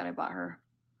backpack that I bought her.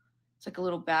 It's like a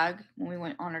little bag when we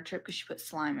went on our trip because she put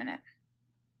slime in it.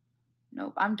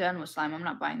 Nope, I'm done with slime. I'm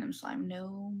not buying them slime.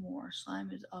 No more. Slime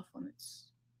is off limits.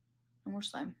 No more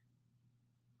slime.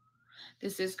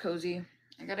 This is cozy.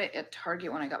 I got it at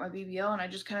Target when I got my BBL and I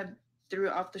just kind of threw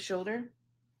it off the shoulder.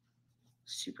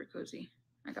 Super cozy.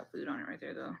 I got food on it right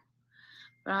there though.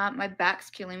 But my back's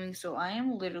killing me, so I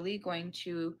am literally going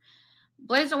to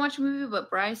Blaze don't watch a movie,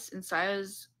 but Bryce and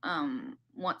Saya's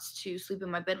wants to sleep in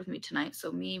my bed with me tonight.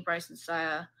 So me, Bryce, and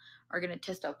Saya are gonna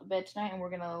test out the bed tonight, and we're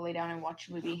gonna lay down and watch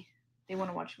a movie. They want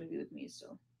to watch a movie with me,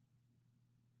 so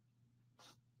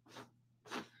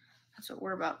that's what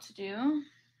we're about to do.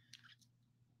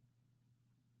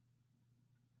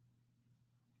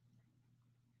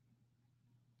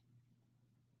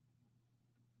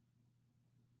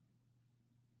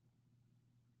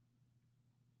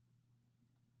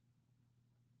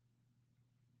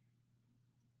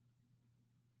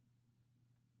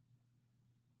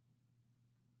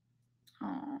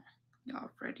 Oh,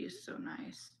 y'all, Freddie is so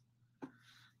nice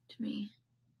to me.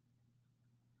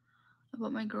 I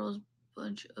bought my girls a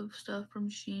bunch of stuff from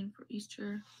SheIn for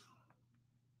Easter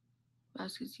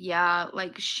baskets. Yeah,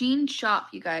 like SheIn shop,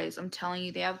 you guys. I'm telling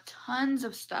you, they have tons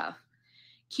of stuff.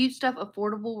 Cute stuff,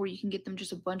 affordable, where you can get them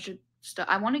just a bunch of stuff.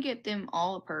 I want to get them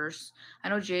all a purse. I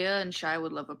know Jaya and Shai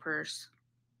would love a purse.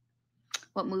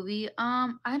 What movie?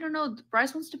 I don't know.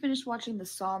 Bryce wants to finish watching the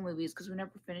Saw movies because we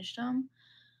never finished them.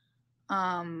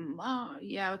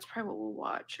 Yeah, it's probably what we'll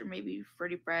watch, or maybe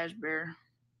Freddy Fazbear.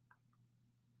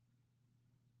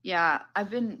 Yeah, I've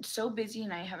been so busy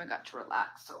and I haven't got to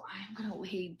relax, so I'm gonna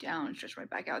lay down and stretch my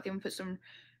back out. Then put some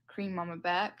cream on my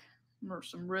back or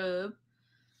some rub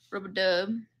a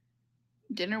dub.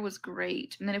 Dinner was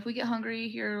great, and then if we get hungry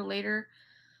here later,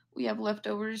 we have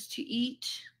leftovers to eat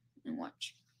and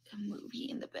watch a movie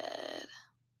in the bed.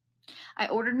 I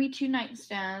ordered me 2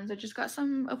 nightstands. I just got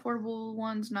some affordable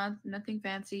ones, nothing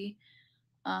fancy.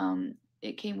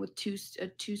 It came with two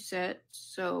sets,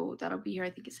 so that'll be here. I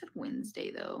think it said Wednesday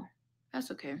though.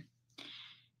 That's okay.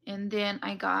 And then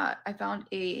I found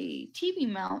a TV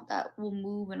mount that will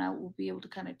move and I will be able to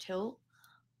kind of tilt.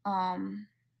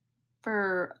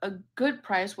 For a good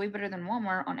price, way better than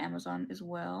Walmart on Amazon as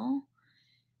well.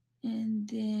 And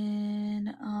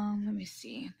then let me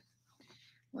see.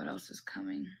 What else is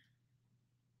coming?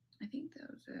 I think that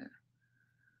was it.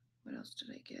 What else did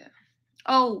I get?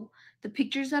 Oh, the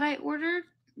pictures that I ordered,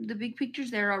 the big pictures,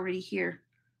 they're already here.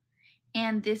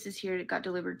 And this is here. It got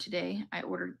delivered today. I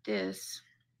ordered this.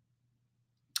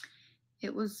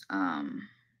 It was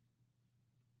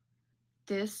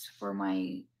this for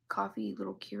my coffee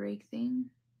little Keurig thing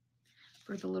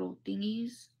for the little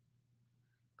thingies.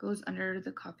 Goes under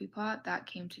the coffee pot. That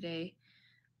came today.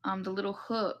 The little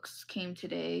hooks came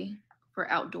today for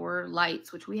outdoor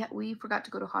lights, which we forgot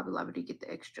to go to Hobby Lobby to get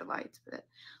the extra lights, but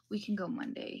we can go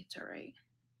Monday. It's all right.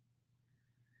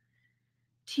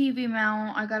 TV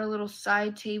mount. I got a little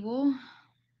side table.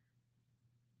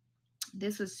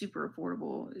 This was super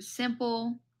affordable. It's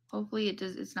simple. Hopefully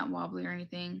it's not wobbly or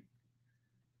anything.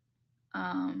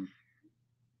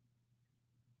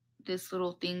 This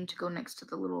little thing to go next to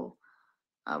the little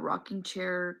rocking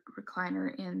chair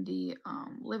recliner in the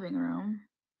living room.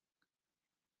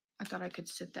 I thought I could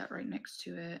sit that right next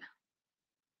to it.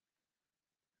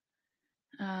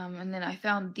 And then I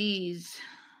found these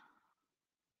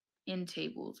end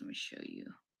tables. Let me show you.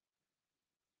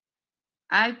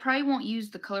 I probably won't use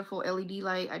the colorful LED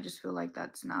light. I just feel like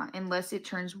that's not, unless it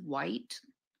turns white.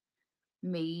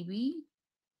 Maybe.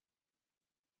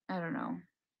 I don't know.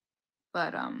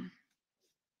 But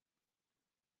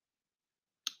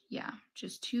yeah,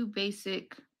 just two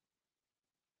basic.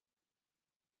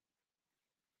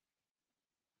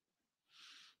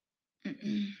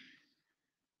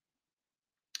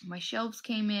 My shelves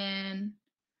came in.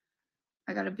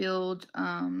 I gotta build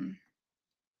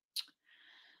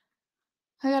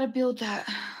that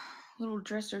little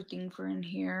dresser thing for in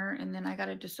here, and then I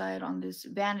gotta decide on this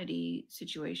vanity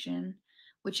situation.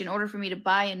 which in order for me to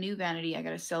buy a new vanity, I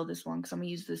got to sell this one because I'm going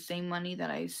to use the same money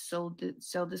that I sell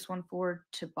this one for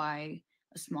to buy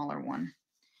a smaller one.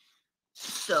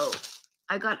 So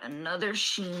I got another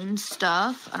SheIn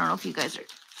stuff. I don't know if you guys are,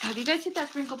 have you guys hit that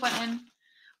sprinkle button?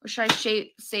 Or should I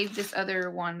save this other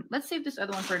one? Let's save this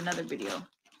other one for another video.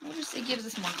 It gives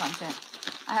us more content.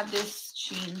 I have this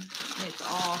SheIn, and it's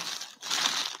all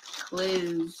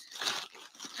clothes.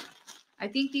 I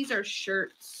think these are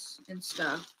shirts and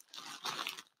stuff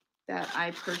that I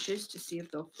purchased to see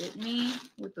if they'll fit me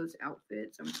with those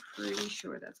outfits. I'm pretty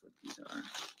sure that's what these are.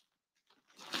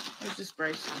 There's this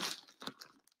bracelet.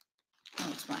 Oh,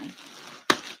 it's fine.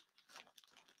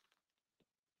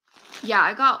 Yeah,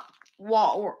 I got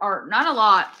or not a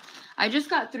lot. I just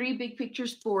got 3 big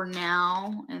pictures for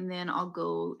now, and then I'll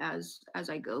go as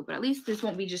I go. But at least this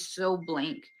won't be just so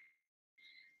blank.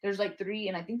 There's like 3,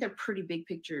 and I think they're pretty big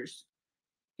pictures.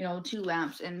 You know, 2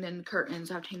 lamps, and then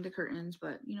curtains. I have to hang the curtains,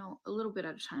 but you know, a little bit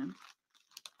at a time.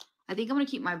 I think I'm gonna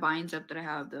keep my vines up that I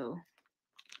have though.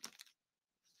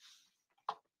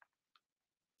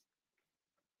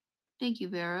 Thank you,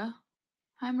 Vera.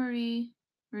 Hi,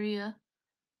 Maria.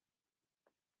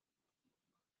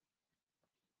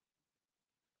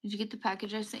 Did you get the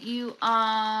package I sent you?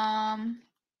 I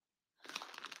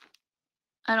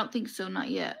don't think so. Not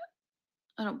yet.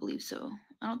 I don't believe so.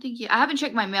 I don't think yet. I haven't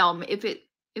checked my mail. If it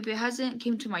hasn't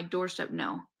came to my doorstep,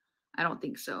 no, I don't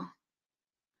think so.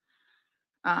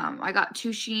 I got 2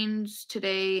 SheIns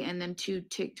today and then 2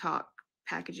 TikTok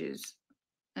packages,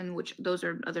 and which those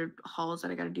are other hauls that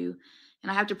I got to do,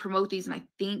 and I have to promote these. And I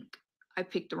think I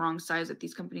picked the wrong size that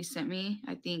these companies sent me.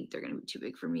 I think they're gonna be too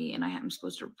big for me, and I am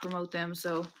supposed to promote them,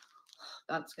 so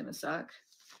that's gonna suck.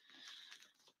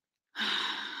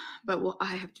 But well,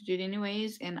 I have to do it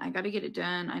anyways, and I got to get it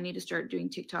done. I need to start doing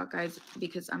TikTok, guys,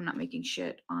 because I'm not making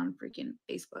shit on freaking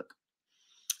Facebook.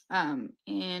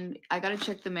 And I got to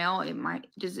check the mail. It might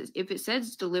if it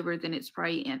says delivered, then it's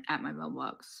probably at my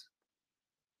mailbox.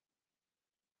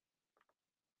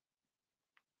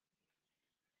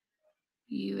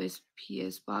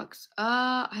 USPS box.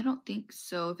 I don't think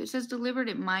so. If it says delivered,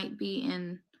 it might be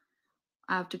in.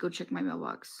 I have to go check my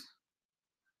mailbox.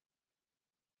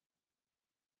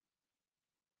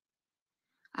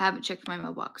 I haven't checked my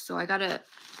mailbox, so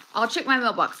I'll check my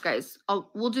mailbox, guys.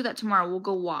 We'll do that tomorrow. We'll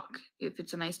go walk. If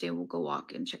it's a nice day, we'll go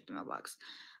walk and check the mailbox.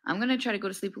 I'm gonna try to go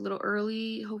to sleep a little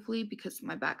early, hopefully, because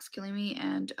my back's killing me,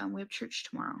 and we have church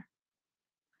tomorrow.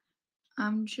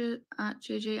 I'm just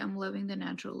JJ. I'm loving the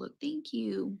natural look. Thank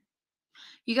you.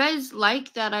 You guys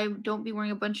like that I don't be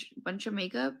wearing a bunch of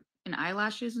makeup and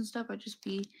eyelashes and stuff. I just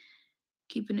be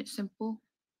keeping it simple.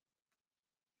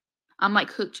 I'm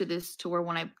like hooked to this to where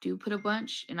when I do put a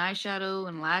bunch in eyeshadow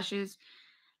and lashes,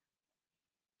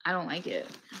 I don't like it.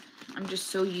 I'm just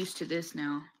so used to this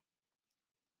now.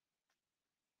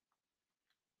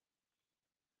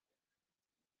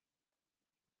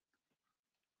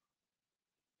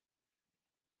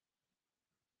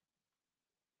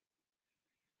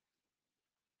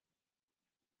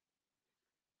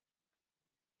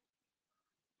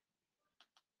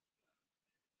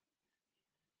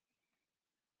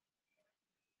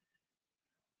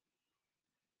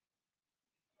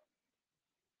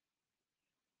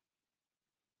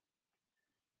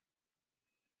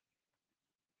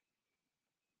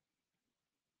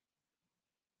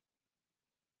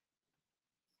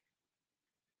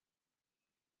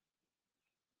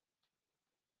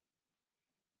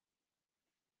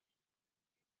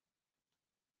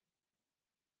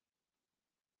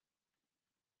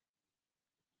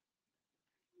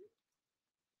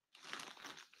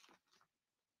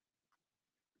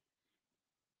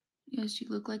 Yes, you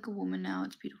look like a woman now.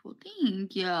 It's beautiful.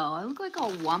 Thank you. I look like a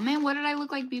woman. What did I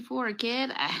look like before? A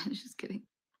kid? Just kidding.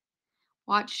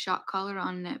 Watch Shot Caller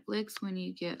on Netflix when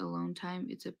you get alone time.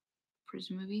 It's a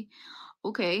prison movie.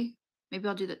 Okay. Maybe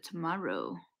I'll do that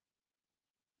tomorrow.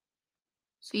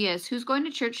 So yes, who's going to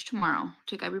church tomorrow?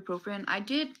 Take ibuprofen. I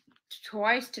did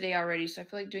twice today already, so I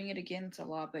feel like doing it again, it's a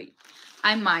lot, but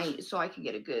I might, so I can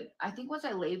get a good. I think once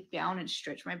I lay down and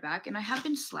stretch my back, and I have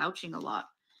been slouching a lot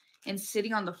and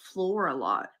sitting on the floor a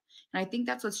lot. And I think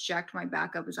that's what's jacked my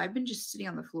back up, is I've been just sitting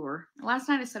on the floor. Last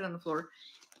night I sat on the floor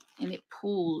and it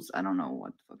pulls. I don't know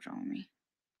what the fuck's wrong with me.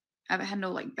 I haven't had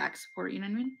no like back support, you know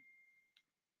what I mean?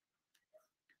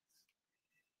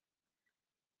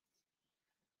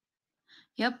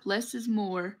 Yep, less is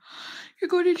more. You're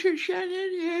going to church, Shannon?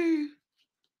 Yay.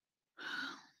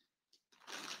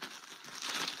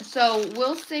 So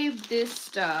we'll save this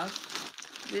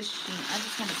stuff. This SheIn. I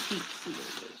just want to see what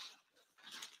it is.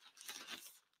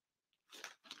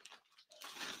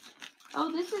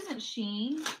 Oh, this isn't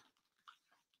SheIn.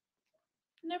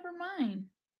 Never mind.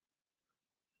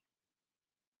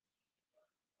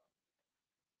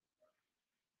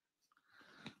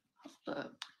 Hold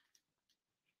up.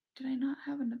 Did I not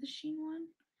have another SheIn one?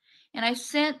 And I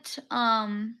sent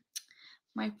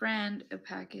my friend a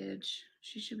package.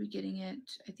 She should be getting it,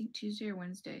 I think, Tuesday or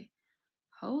Wednesday.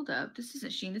 Hold up. This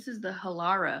isn't SheIn. This is the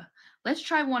Halara. Let's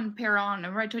try one pair on.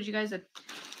 Remember I told you guys that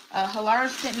Halara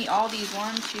sent me all these.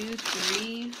 1, 2,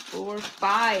 3, 4,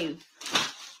 5.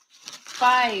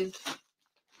 5.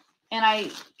 And I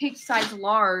picked size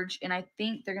large, and I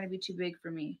think they're going to be too big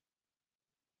for me.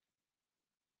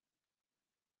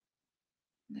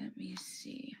 Let me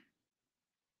see.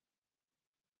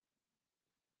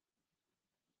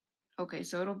 Okay,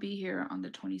 so it'll be here on the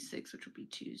 26th, which will be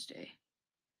Tuesday.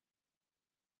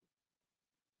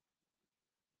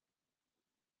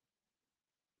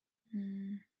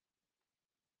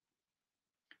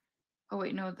 Oh,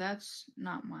 wait, no, that's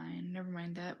not mine. Never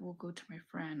mind, that will go to my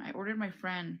friend. I ordered my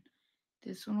friend.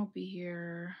 This one will be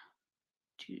here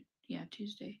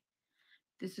Tuesday.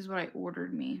 This is what I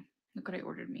ordered me. Look what I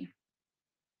ordered me.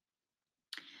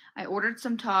 I ordered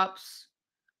some tops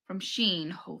from SheIn.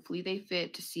 Hopefully they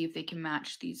fit, to see if they can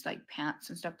match these like pants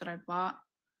and stuff that I bought.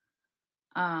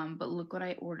 But look what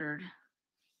I ordered.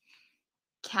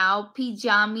 Cow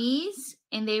pajamas,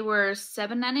 and they were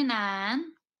 $7.99.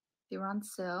 They were on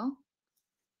sale.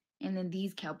 And then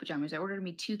these cow pajamas. I ordered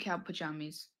me 2 cow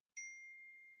pajamas.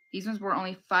 These ones were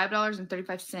only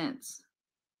 $5.35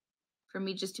 for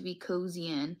me just to be cozy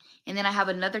in. And then I have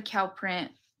another cow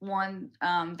print one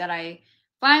that I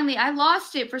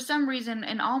lost it for some reason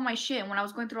in all my shit. And when I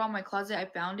was going through all my closet, I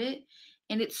found it.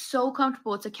 And it's so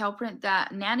comfortable. It's a cow print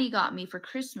that Nanny got me for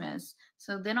Christmas.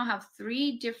 So then I'll have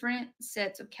 3 different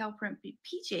sets of cow print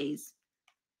PJs.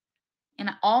 And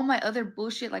all my other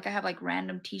bullshit, like I have like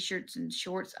random t-shirts and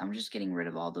shorts, I'm just getting rid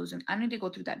of all those. And I need to go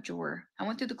through that drawer. I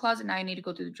went through the closet, now I need to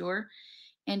go through the drawer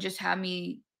and just have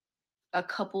me a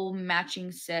couple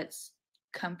matching sets,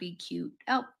 comfy, cute,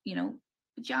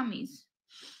 pajamas.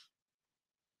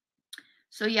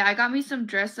 So yeah, I got me some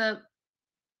dress up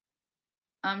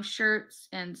shirts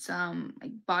and some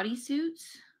like bodysuits.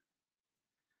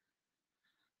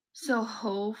 So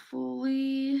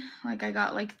hopefully, like I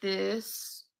got like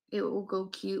this, it will go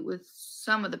cute with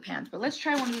some of the pants. But let's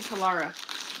try one of these Halara.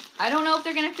 I don't know if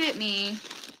they're gonna fit me.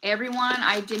 Everyone,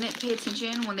 I didn't pay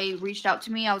attention when they reached out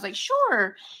to me. I was like,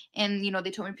 sure. And,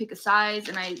 they told me to pick a size,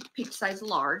 and I picked size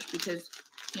large because,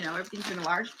 everything's been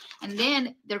large. And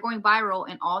then they're going viral,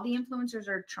 and all the influencers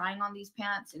are trying on these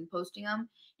pants and posting them.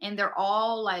 And they're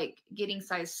all, like, getting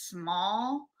size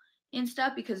small and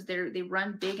stuff because they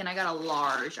run big, and I got a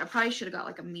large. I probably should have got,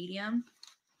 like, a medium.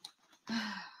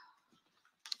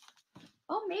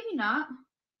 Oh, maybe not.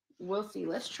 We'll see.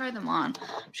 Let's try them on.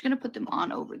 I'm just going to put them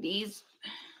on over these.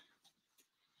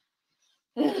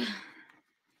 But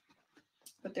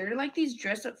they're like these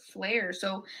dress up flares.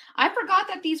 So I forgot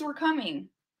that these were coming.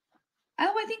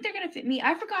 Oh, I think they're going to fit me.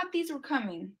 I forgot these were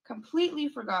coming. Completely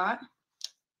forgot.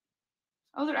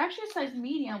 Oh, they're actually a size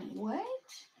medium. What?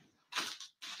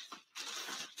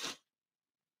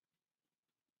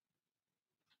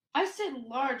 I said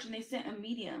large and they sent a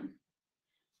medium.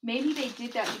 Maybe they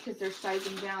did that because they're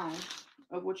sizing down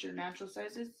of what your natural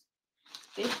size is.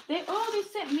 They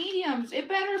sent mediums. It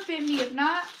better fit me. If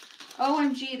not,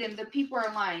 OMG, then the people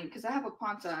are lying because I have a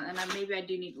panza and maybe I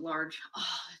do need large.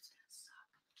 Oh, that's gonna suck.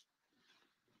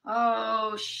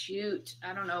 Oh, shoot.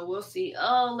 I don't know. We'll see.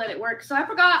 Oh, let it work. So I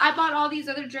forgot I bought all these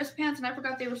other dress pants and I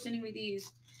forgot they were sending me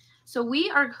these. So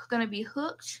we are going to be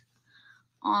hooked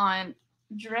on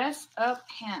dress up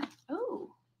pants.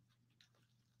 Oh,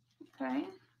 okay.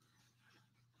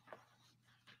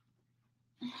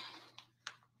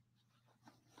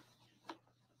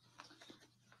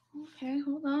 Okay,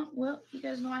 hold on. Well, you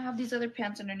guys know I have these other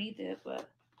pants underneath it, but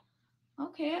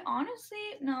okay, honestly,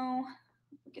 no.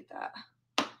 Look at that.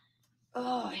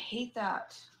 Oh, I hate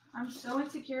that. I'm so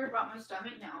insecure about my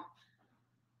stomach now.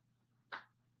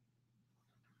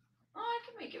 Oh, I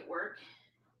can make it work.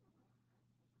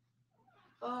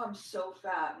 Oh, I'm so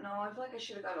fat. No, I feel like I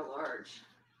should have got a large.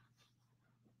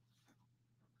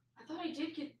 I thought I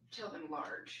did tell them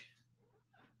large.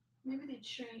 Maybe they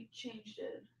changed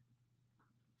it.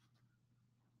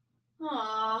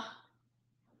 Aw.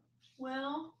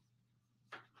 Well,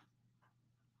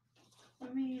 I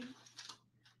mean,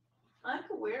 I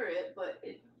could wear it, but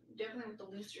it definitely with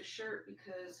the looser shirt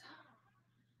because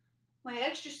my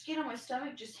extra skin on my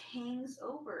stomach just hangs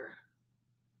over.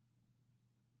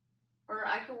 Or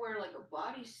I could wear like a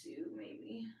bodysuit,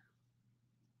 maybe.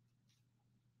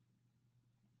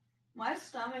 My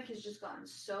stomach has just gotten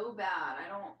so bad.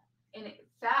 And it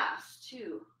fast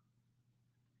too.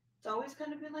 It's always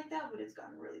kind of been like that, but it's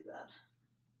gotten really bad.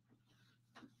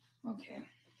 Okay.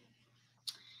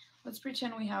 Let's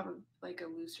pretend we have like a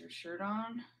looser shirt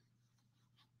on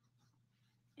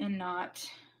and not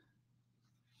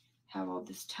have all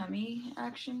this tummy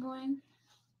action going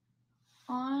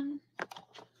on.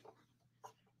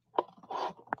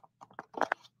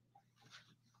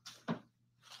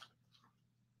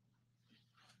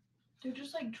 They're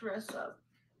just like dress up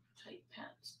tight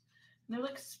pants. And they're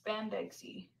like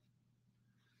spandexy.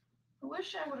 I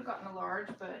wish I would have gotten a large,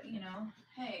 but you know,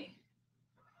 hey,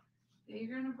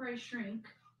 you're gonna probably shrink.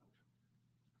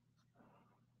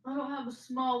 I don't have a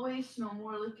small waist no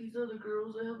more like these other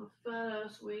girls. I have a fat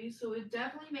ass waist, so it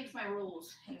definitely makes my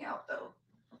rolls hang out though.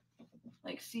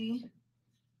 Like, see?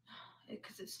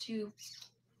 Because it's too...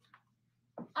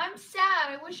 I'm sad.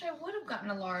 I wish I would have gotten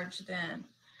a large then.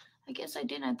 I guess I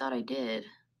didn't. I thought I did.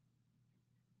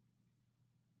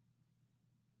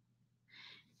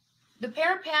 The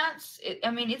pair of pants,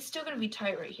 I mean, it's still going to be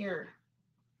tight right here.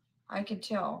 I can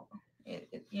tell.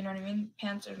 You know what I mean?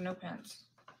 Pants or no pants.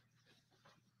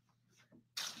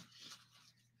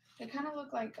 They kind of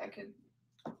look like I could...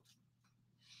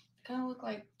 Kind of look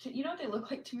like... You know what they look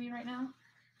like to me right now?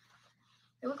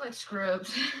 They look like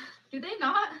scrubs. Do they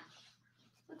not?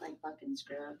 Look like fucking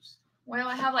scrubs. Well,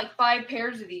 I have like 5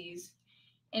 pairs of these.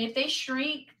 And if they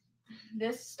shrink,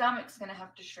 this stomach's going to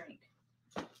have to shrink.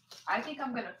 I think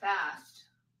I'm going to fast.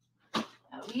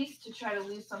 At least to try to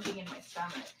lose something in my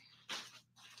stomach.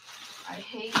 I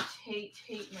hate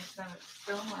my stomach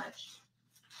so much.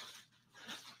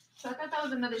 So I thought that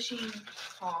was another SheIn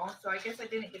haul. So I guess I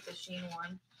didn't get the SheIn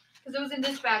one. Because it was in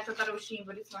this bag, so I thought it was SheIn,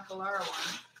 but it's my Halara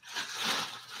one.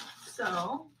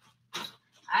 So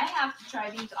I have to try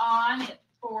these on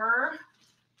for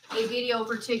a video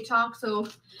for TikTok. So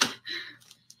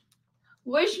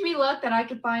wish me luck that I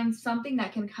could find something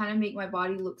that can kind of make my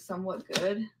body look somewhat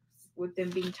good with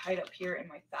them being tied up here and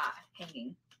my fat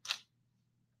hanging.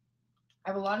 I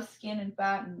have a lot of skin and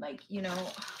fat and like, you know,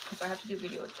 if I have to do a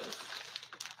video with this.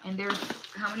 And there's,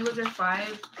 how many was there?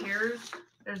 5 pairs.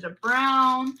 There's a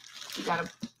brown. We got a,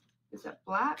 is that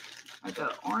black? Like a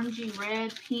orangey,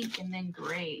 red, pink, and then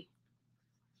gray.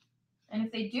 And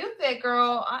if they do fit,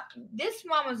 girl, this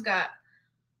mama's got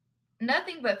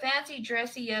nothing but fancy,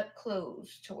 dressy up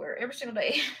clothes to wear every single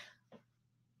day.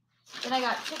 Then I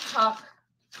got TikTok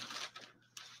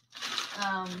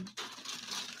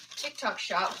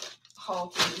shop haul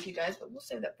for you guys, but we'll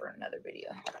save that for another video.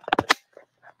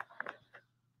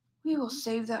 We will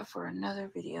save that for another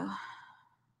video.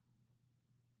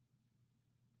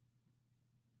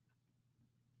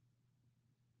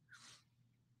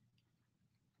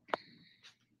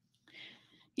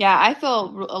 Yeah, I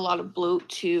felt a lot of bloat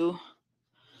too.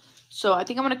 So I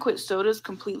think I'm going to quit sodas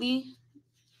completely.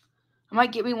 I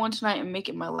might get me one tonight and make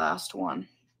it my last one.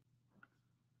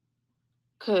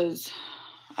 Because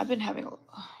I've been having,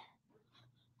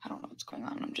 I don't know what's going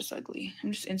on. I'm just ugly.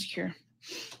 I'm just insecure.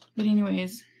 But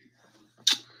anyways.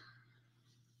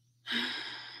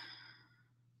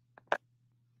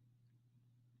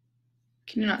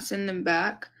 Can you not send them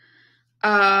back?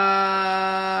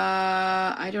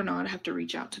 I don't know. I'd have to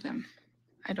reach out to them.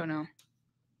 I don't know.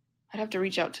 I'd have to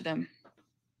reach out to them.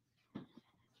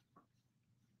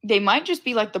 They might just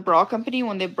be like the bra company.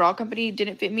 When the bra company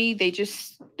didn't fit me, I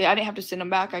didn't have to send them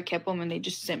back. I kept them and they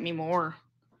just sent me more.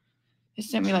 They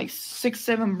sent me like 6,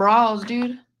 7 bras,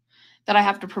 dude, that I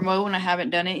have to promote and I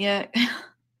haven't done it yet.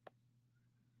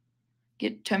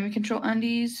 Get tummy control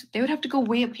undies. They would have to go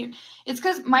way up here. It's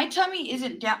because my tummy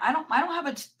isn't down. I don't have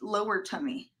a lower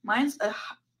tummy. Mine's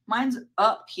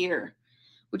up here,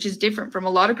 which is different from a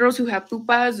lot of girls who have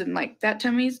fupas and like fat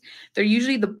tummies. They're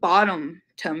usually the bottom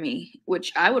tummy,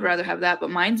 which I would rather have that, but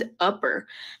mine's upper.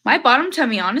 My bottom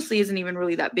tummy honestly isn't even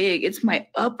really that big. It's my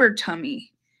upper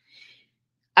tummy.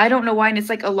 I don't know why, and it's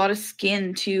like a lot of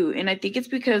skin too, and I think it's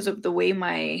because of the way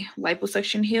my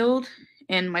liposuction healed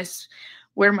and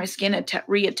where my skin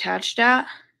reattached at.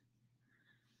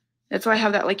 That's why I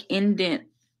have that like indent.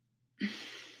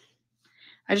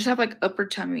 I just have like upper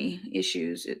tummy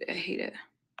issues. I hate it.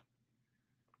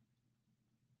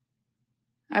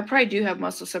 I probably do have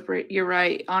muscle separate. You're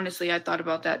right. Honestly, I thought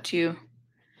about that too.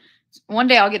 One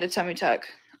day I'll get a tummy tuck.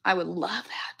 I would love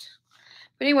that.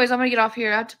 But anyways, I'm going to get off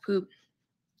here. I have to poop.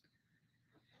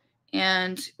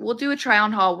 And we'll do a try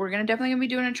on haul. We're definitely going to be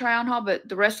doing a try on haul. But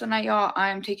the rest of the night, y'all, I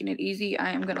am taking it easy.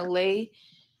 I am going to lay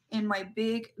in my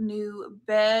big new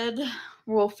bed.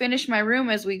 We'll finish my room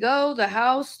as we go. The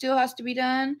house still has to be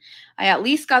done. I at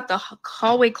least got the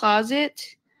hallway closet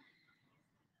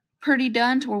pretty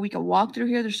done to where we can walk through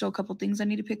here. There's still a couple things I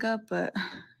need to pick up, but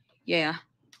yeah.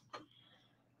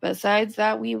 besides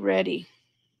that, we ready.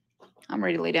 I'm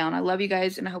ready to lay down. I love you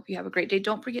guys, and I hope you have a great day.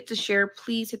 Don't forget to share.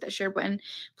 Please hit that share button.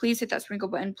 Please hit that sprinkle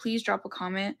button. Please drop a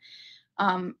comment.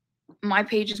 My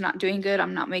page is not doing good.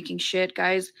 I'm not making shit,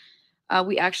 guys.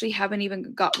 We actually haven't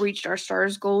even reached our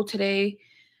stars goal today.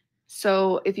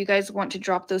 So if you guys want to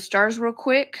drop those stars real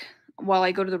quick while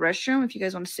I go to the restroom, if you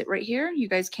guys want to sit right here, you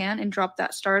guys can, and drop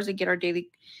that stars and get our daily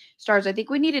stars. I think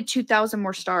we needed 2,000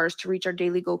 more stars to reach our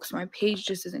daily goal because my page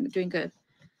just isn't doing good.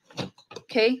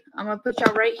 Okay, I'm gonna put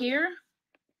y'all right here,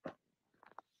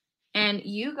 and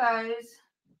you guys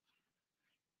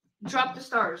drop the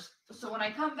stars. So when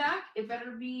I come back, it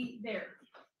better be there.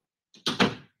 Oh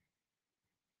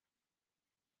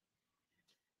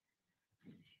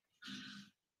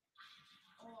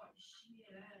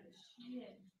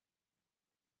shit.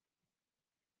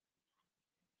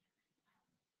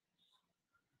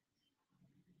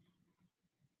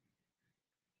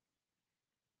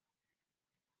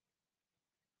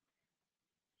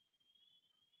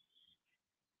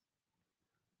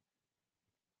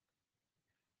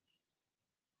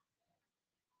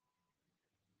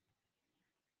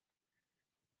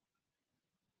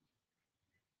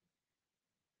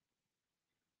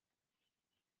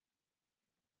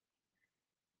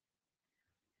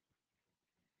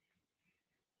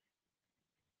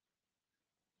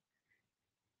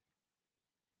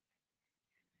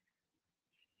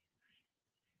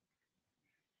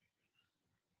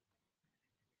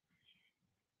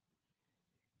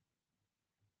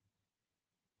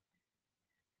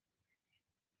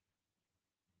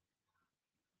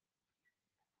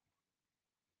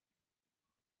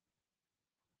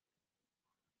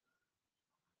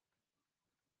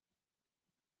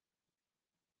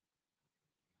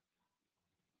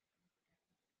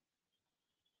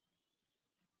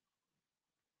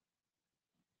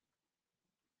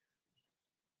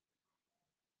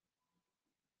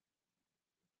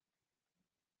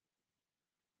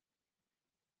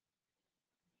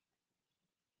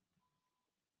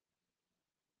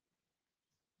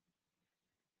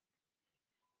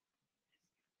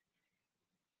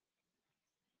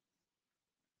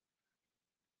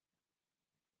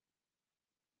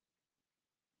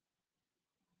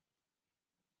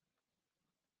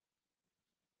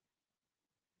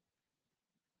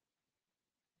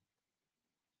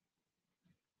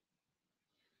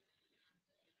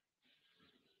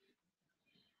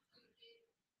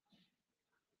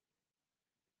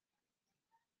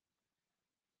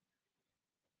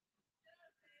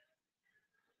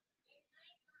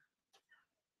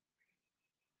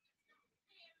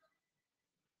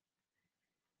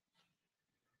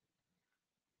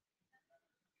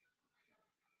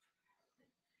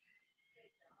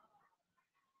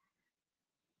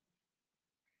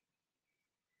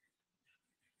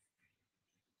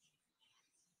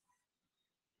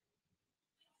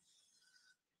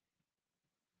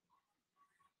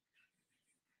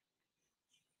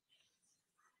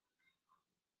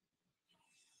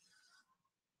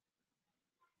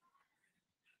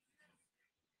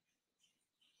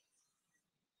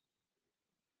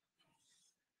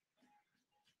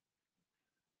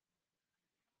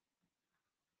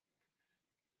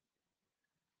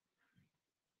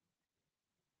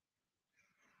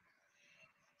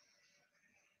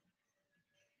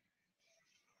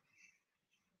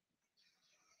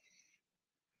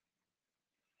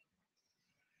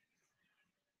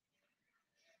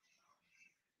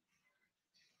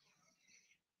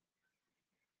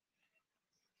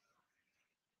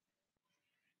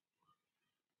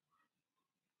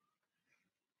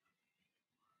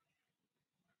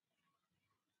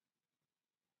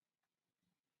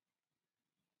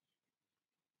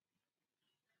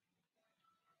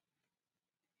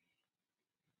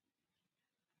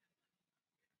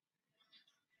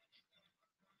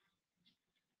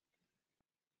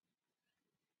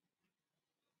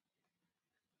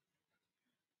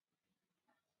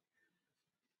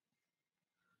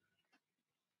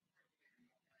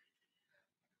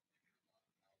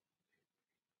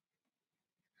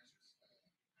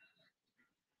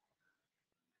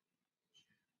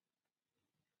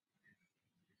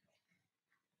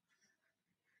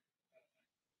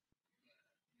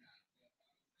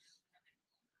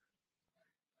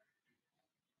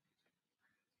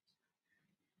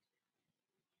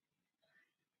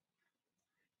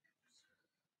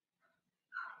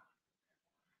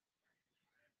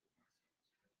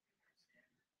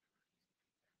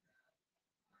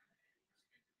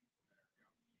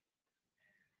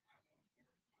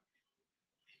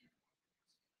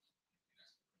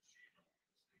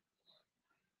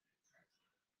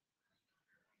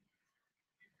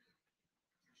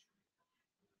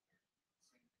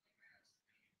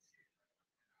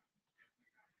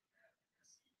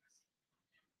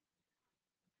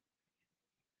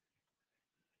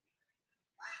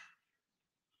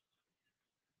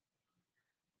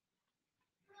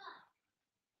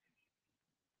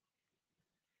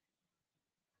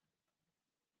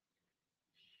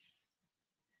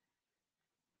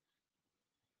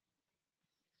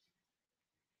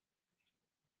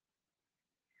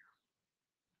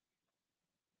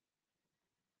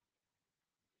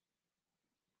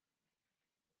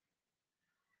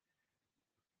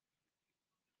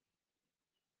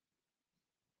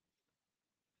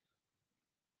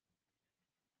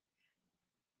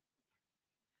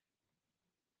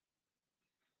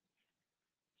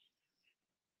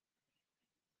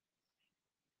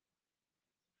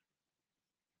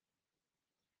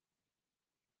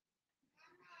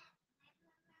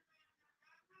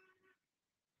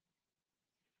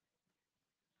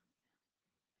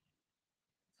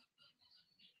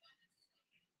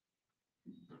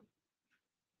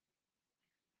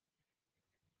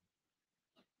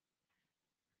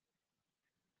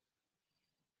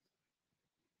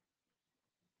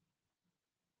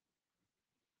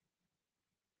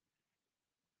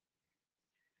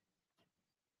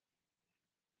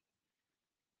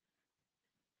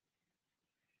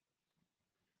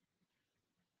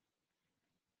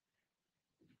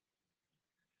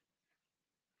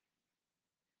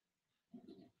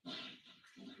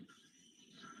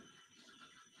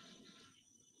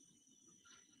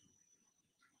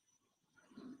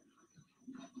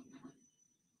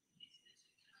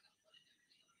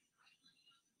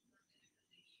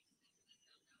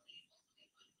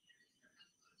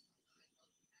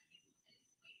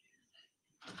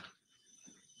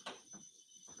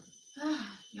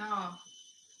 No.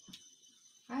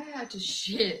 I had to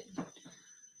shit.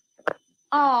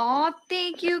 Aw,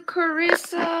 thank you,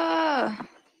 Carissa.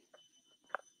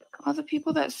 All the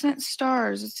people that sent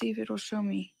stars. Let's see if it'll show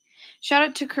me. Shout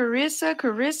out to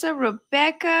Carissa,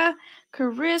 Rebecca,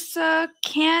 Carissa,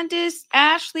 Candace,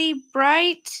 Ashley,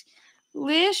 Bright,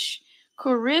 Lish,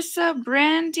 Carissa,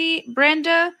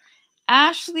 Brenda,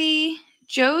 Ashley,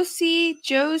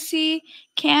 Josie,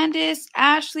 Candace,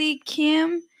 Ashley,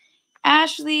 Kim,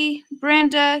 Ashley,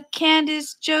 Brenda,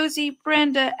 Candace, Josie,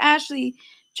 Brenda, Ashley,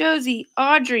 Josie,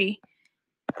 Audrey.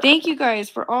 Thank you guys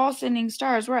for all sending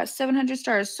stars. We're at 700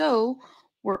 stars, so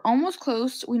we're almost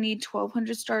close. We need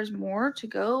 1,200 stars more to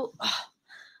go. Ugh,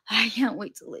 I can't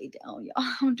wait to lay down, y'all.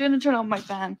 I'm trying to turn on my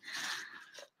fan.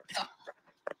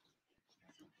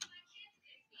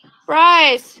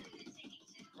 Bryce,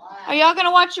 are y'all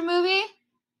gonna watch a movie?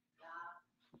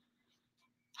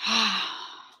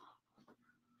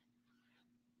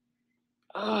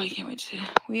 Oh, I can't wait to.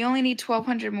 We only need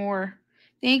 1,200 more.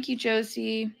 Thank you,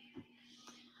 Josie.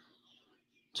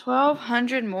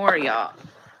 1,200 more, y'all.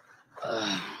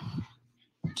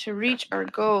 To reach our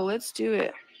goal. Let's do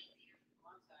it.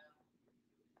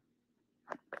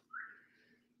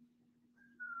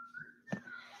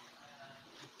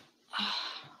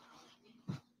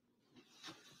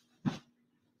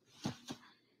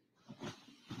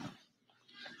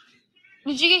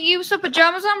 Did you get you some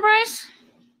pajamas on, Bryce?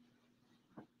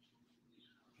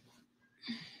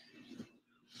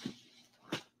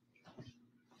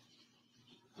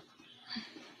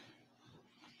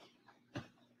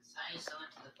 I saw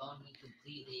into the phone, he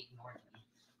completely ignored me.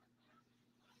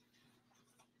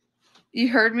 You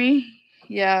heard me?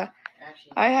 Yeah.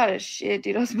 Actually, I had a shit,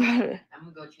 dude. I was about to. I'm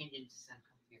gonna go change into some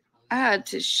comfier clothes. I had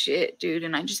to shit, dude,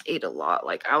 and I just ate a lot.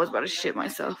 Like, I was about to shit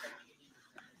myself.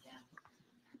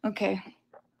 Okay.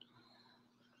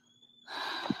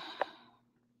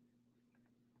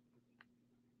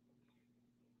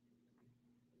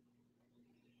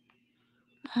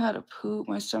 I had to poop.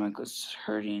 My stomach was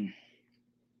hurting.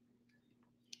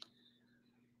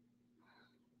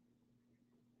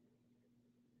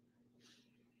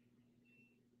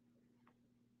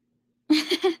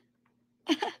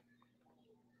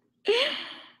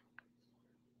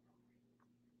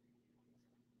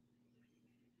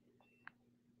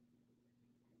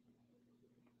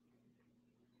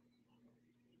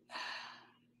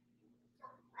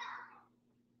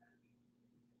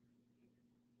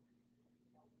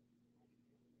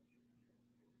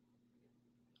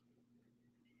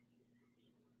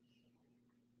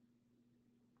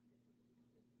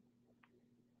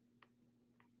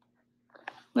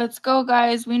 Let's go,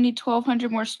 guys. We need 1,200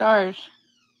 more stars.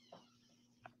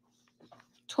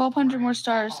 1,200 more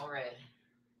stars. All red.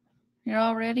 You're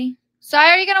all ready?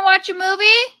 Sai, are you going to watch a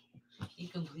movie? He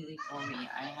completely told me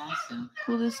I have to.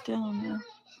 Pull this down, man.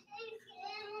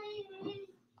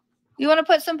 You want to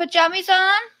put some pajamas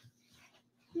on?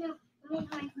 No, let me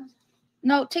put my clothes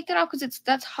No, take that off because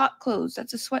that's hot clothes.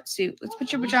 That's a sweatsuit. Let's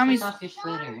put your Take pajamas. off your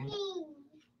sweater.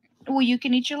 Well, you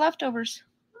can eat your leftovers.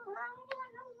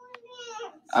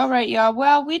 All right, y'all.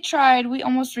 Well, we tried. We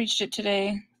almost reached it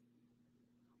today.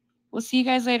 We'll see you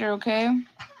guys later, okay?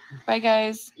 Bye,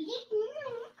 guys. on.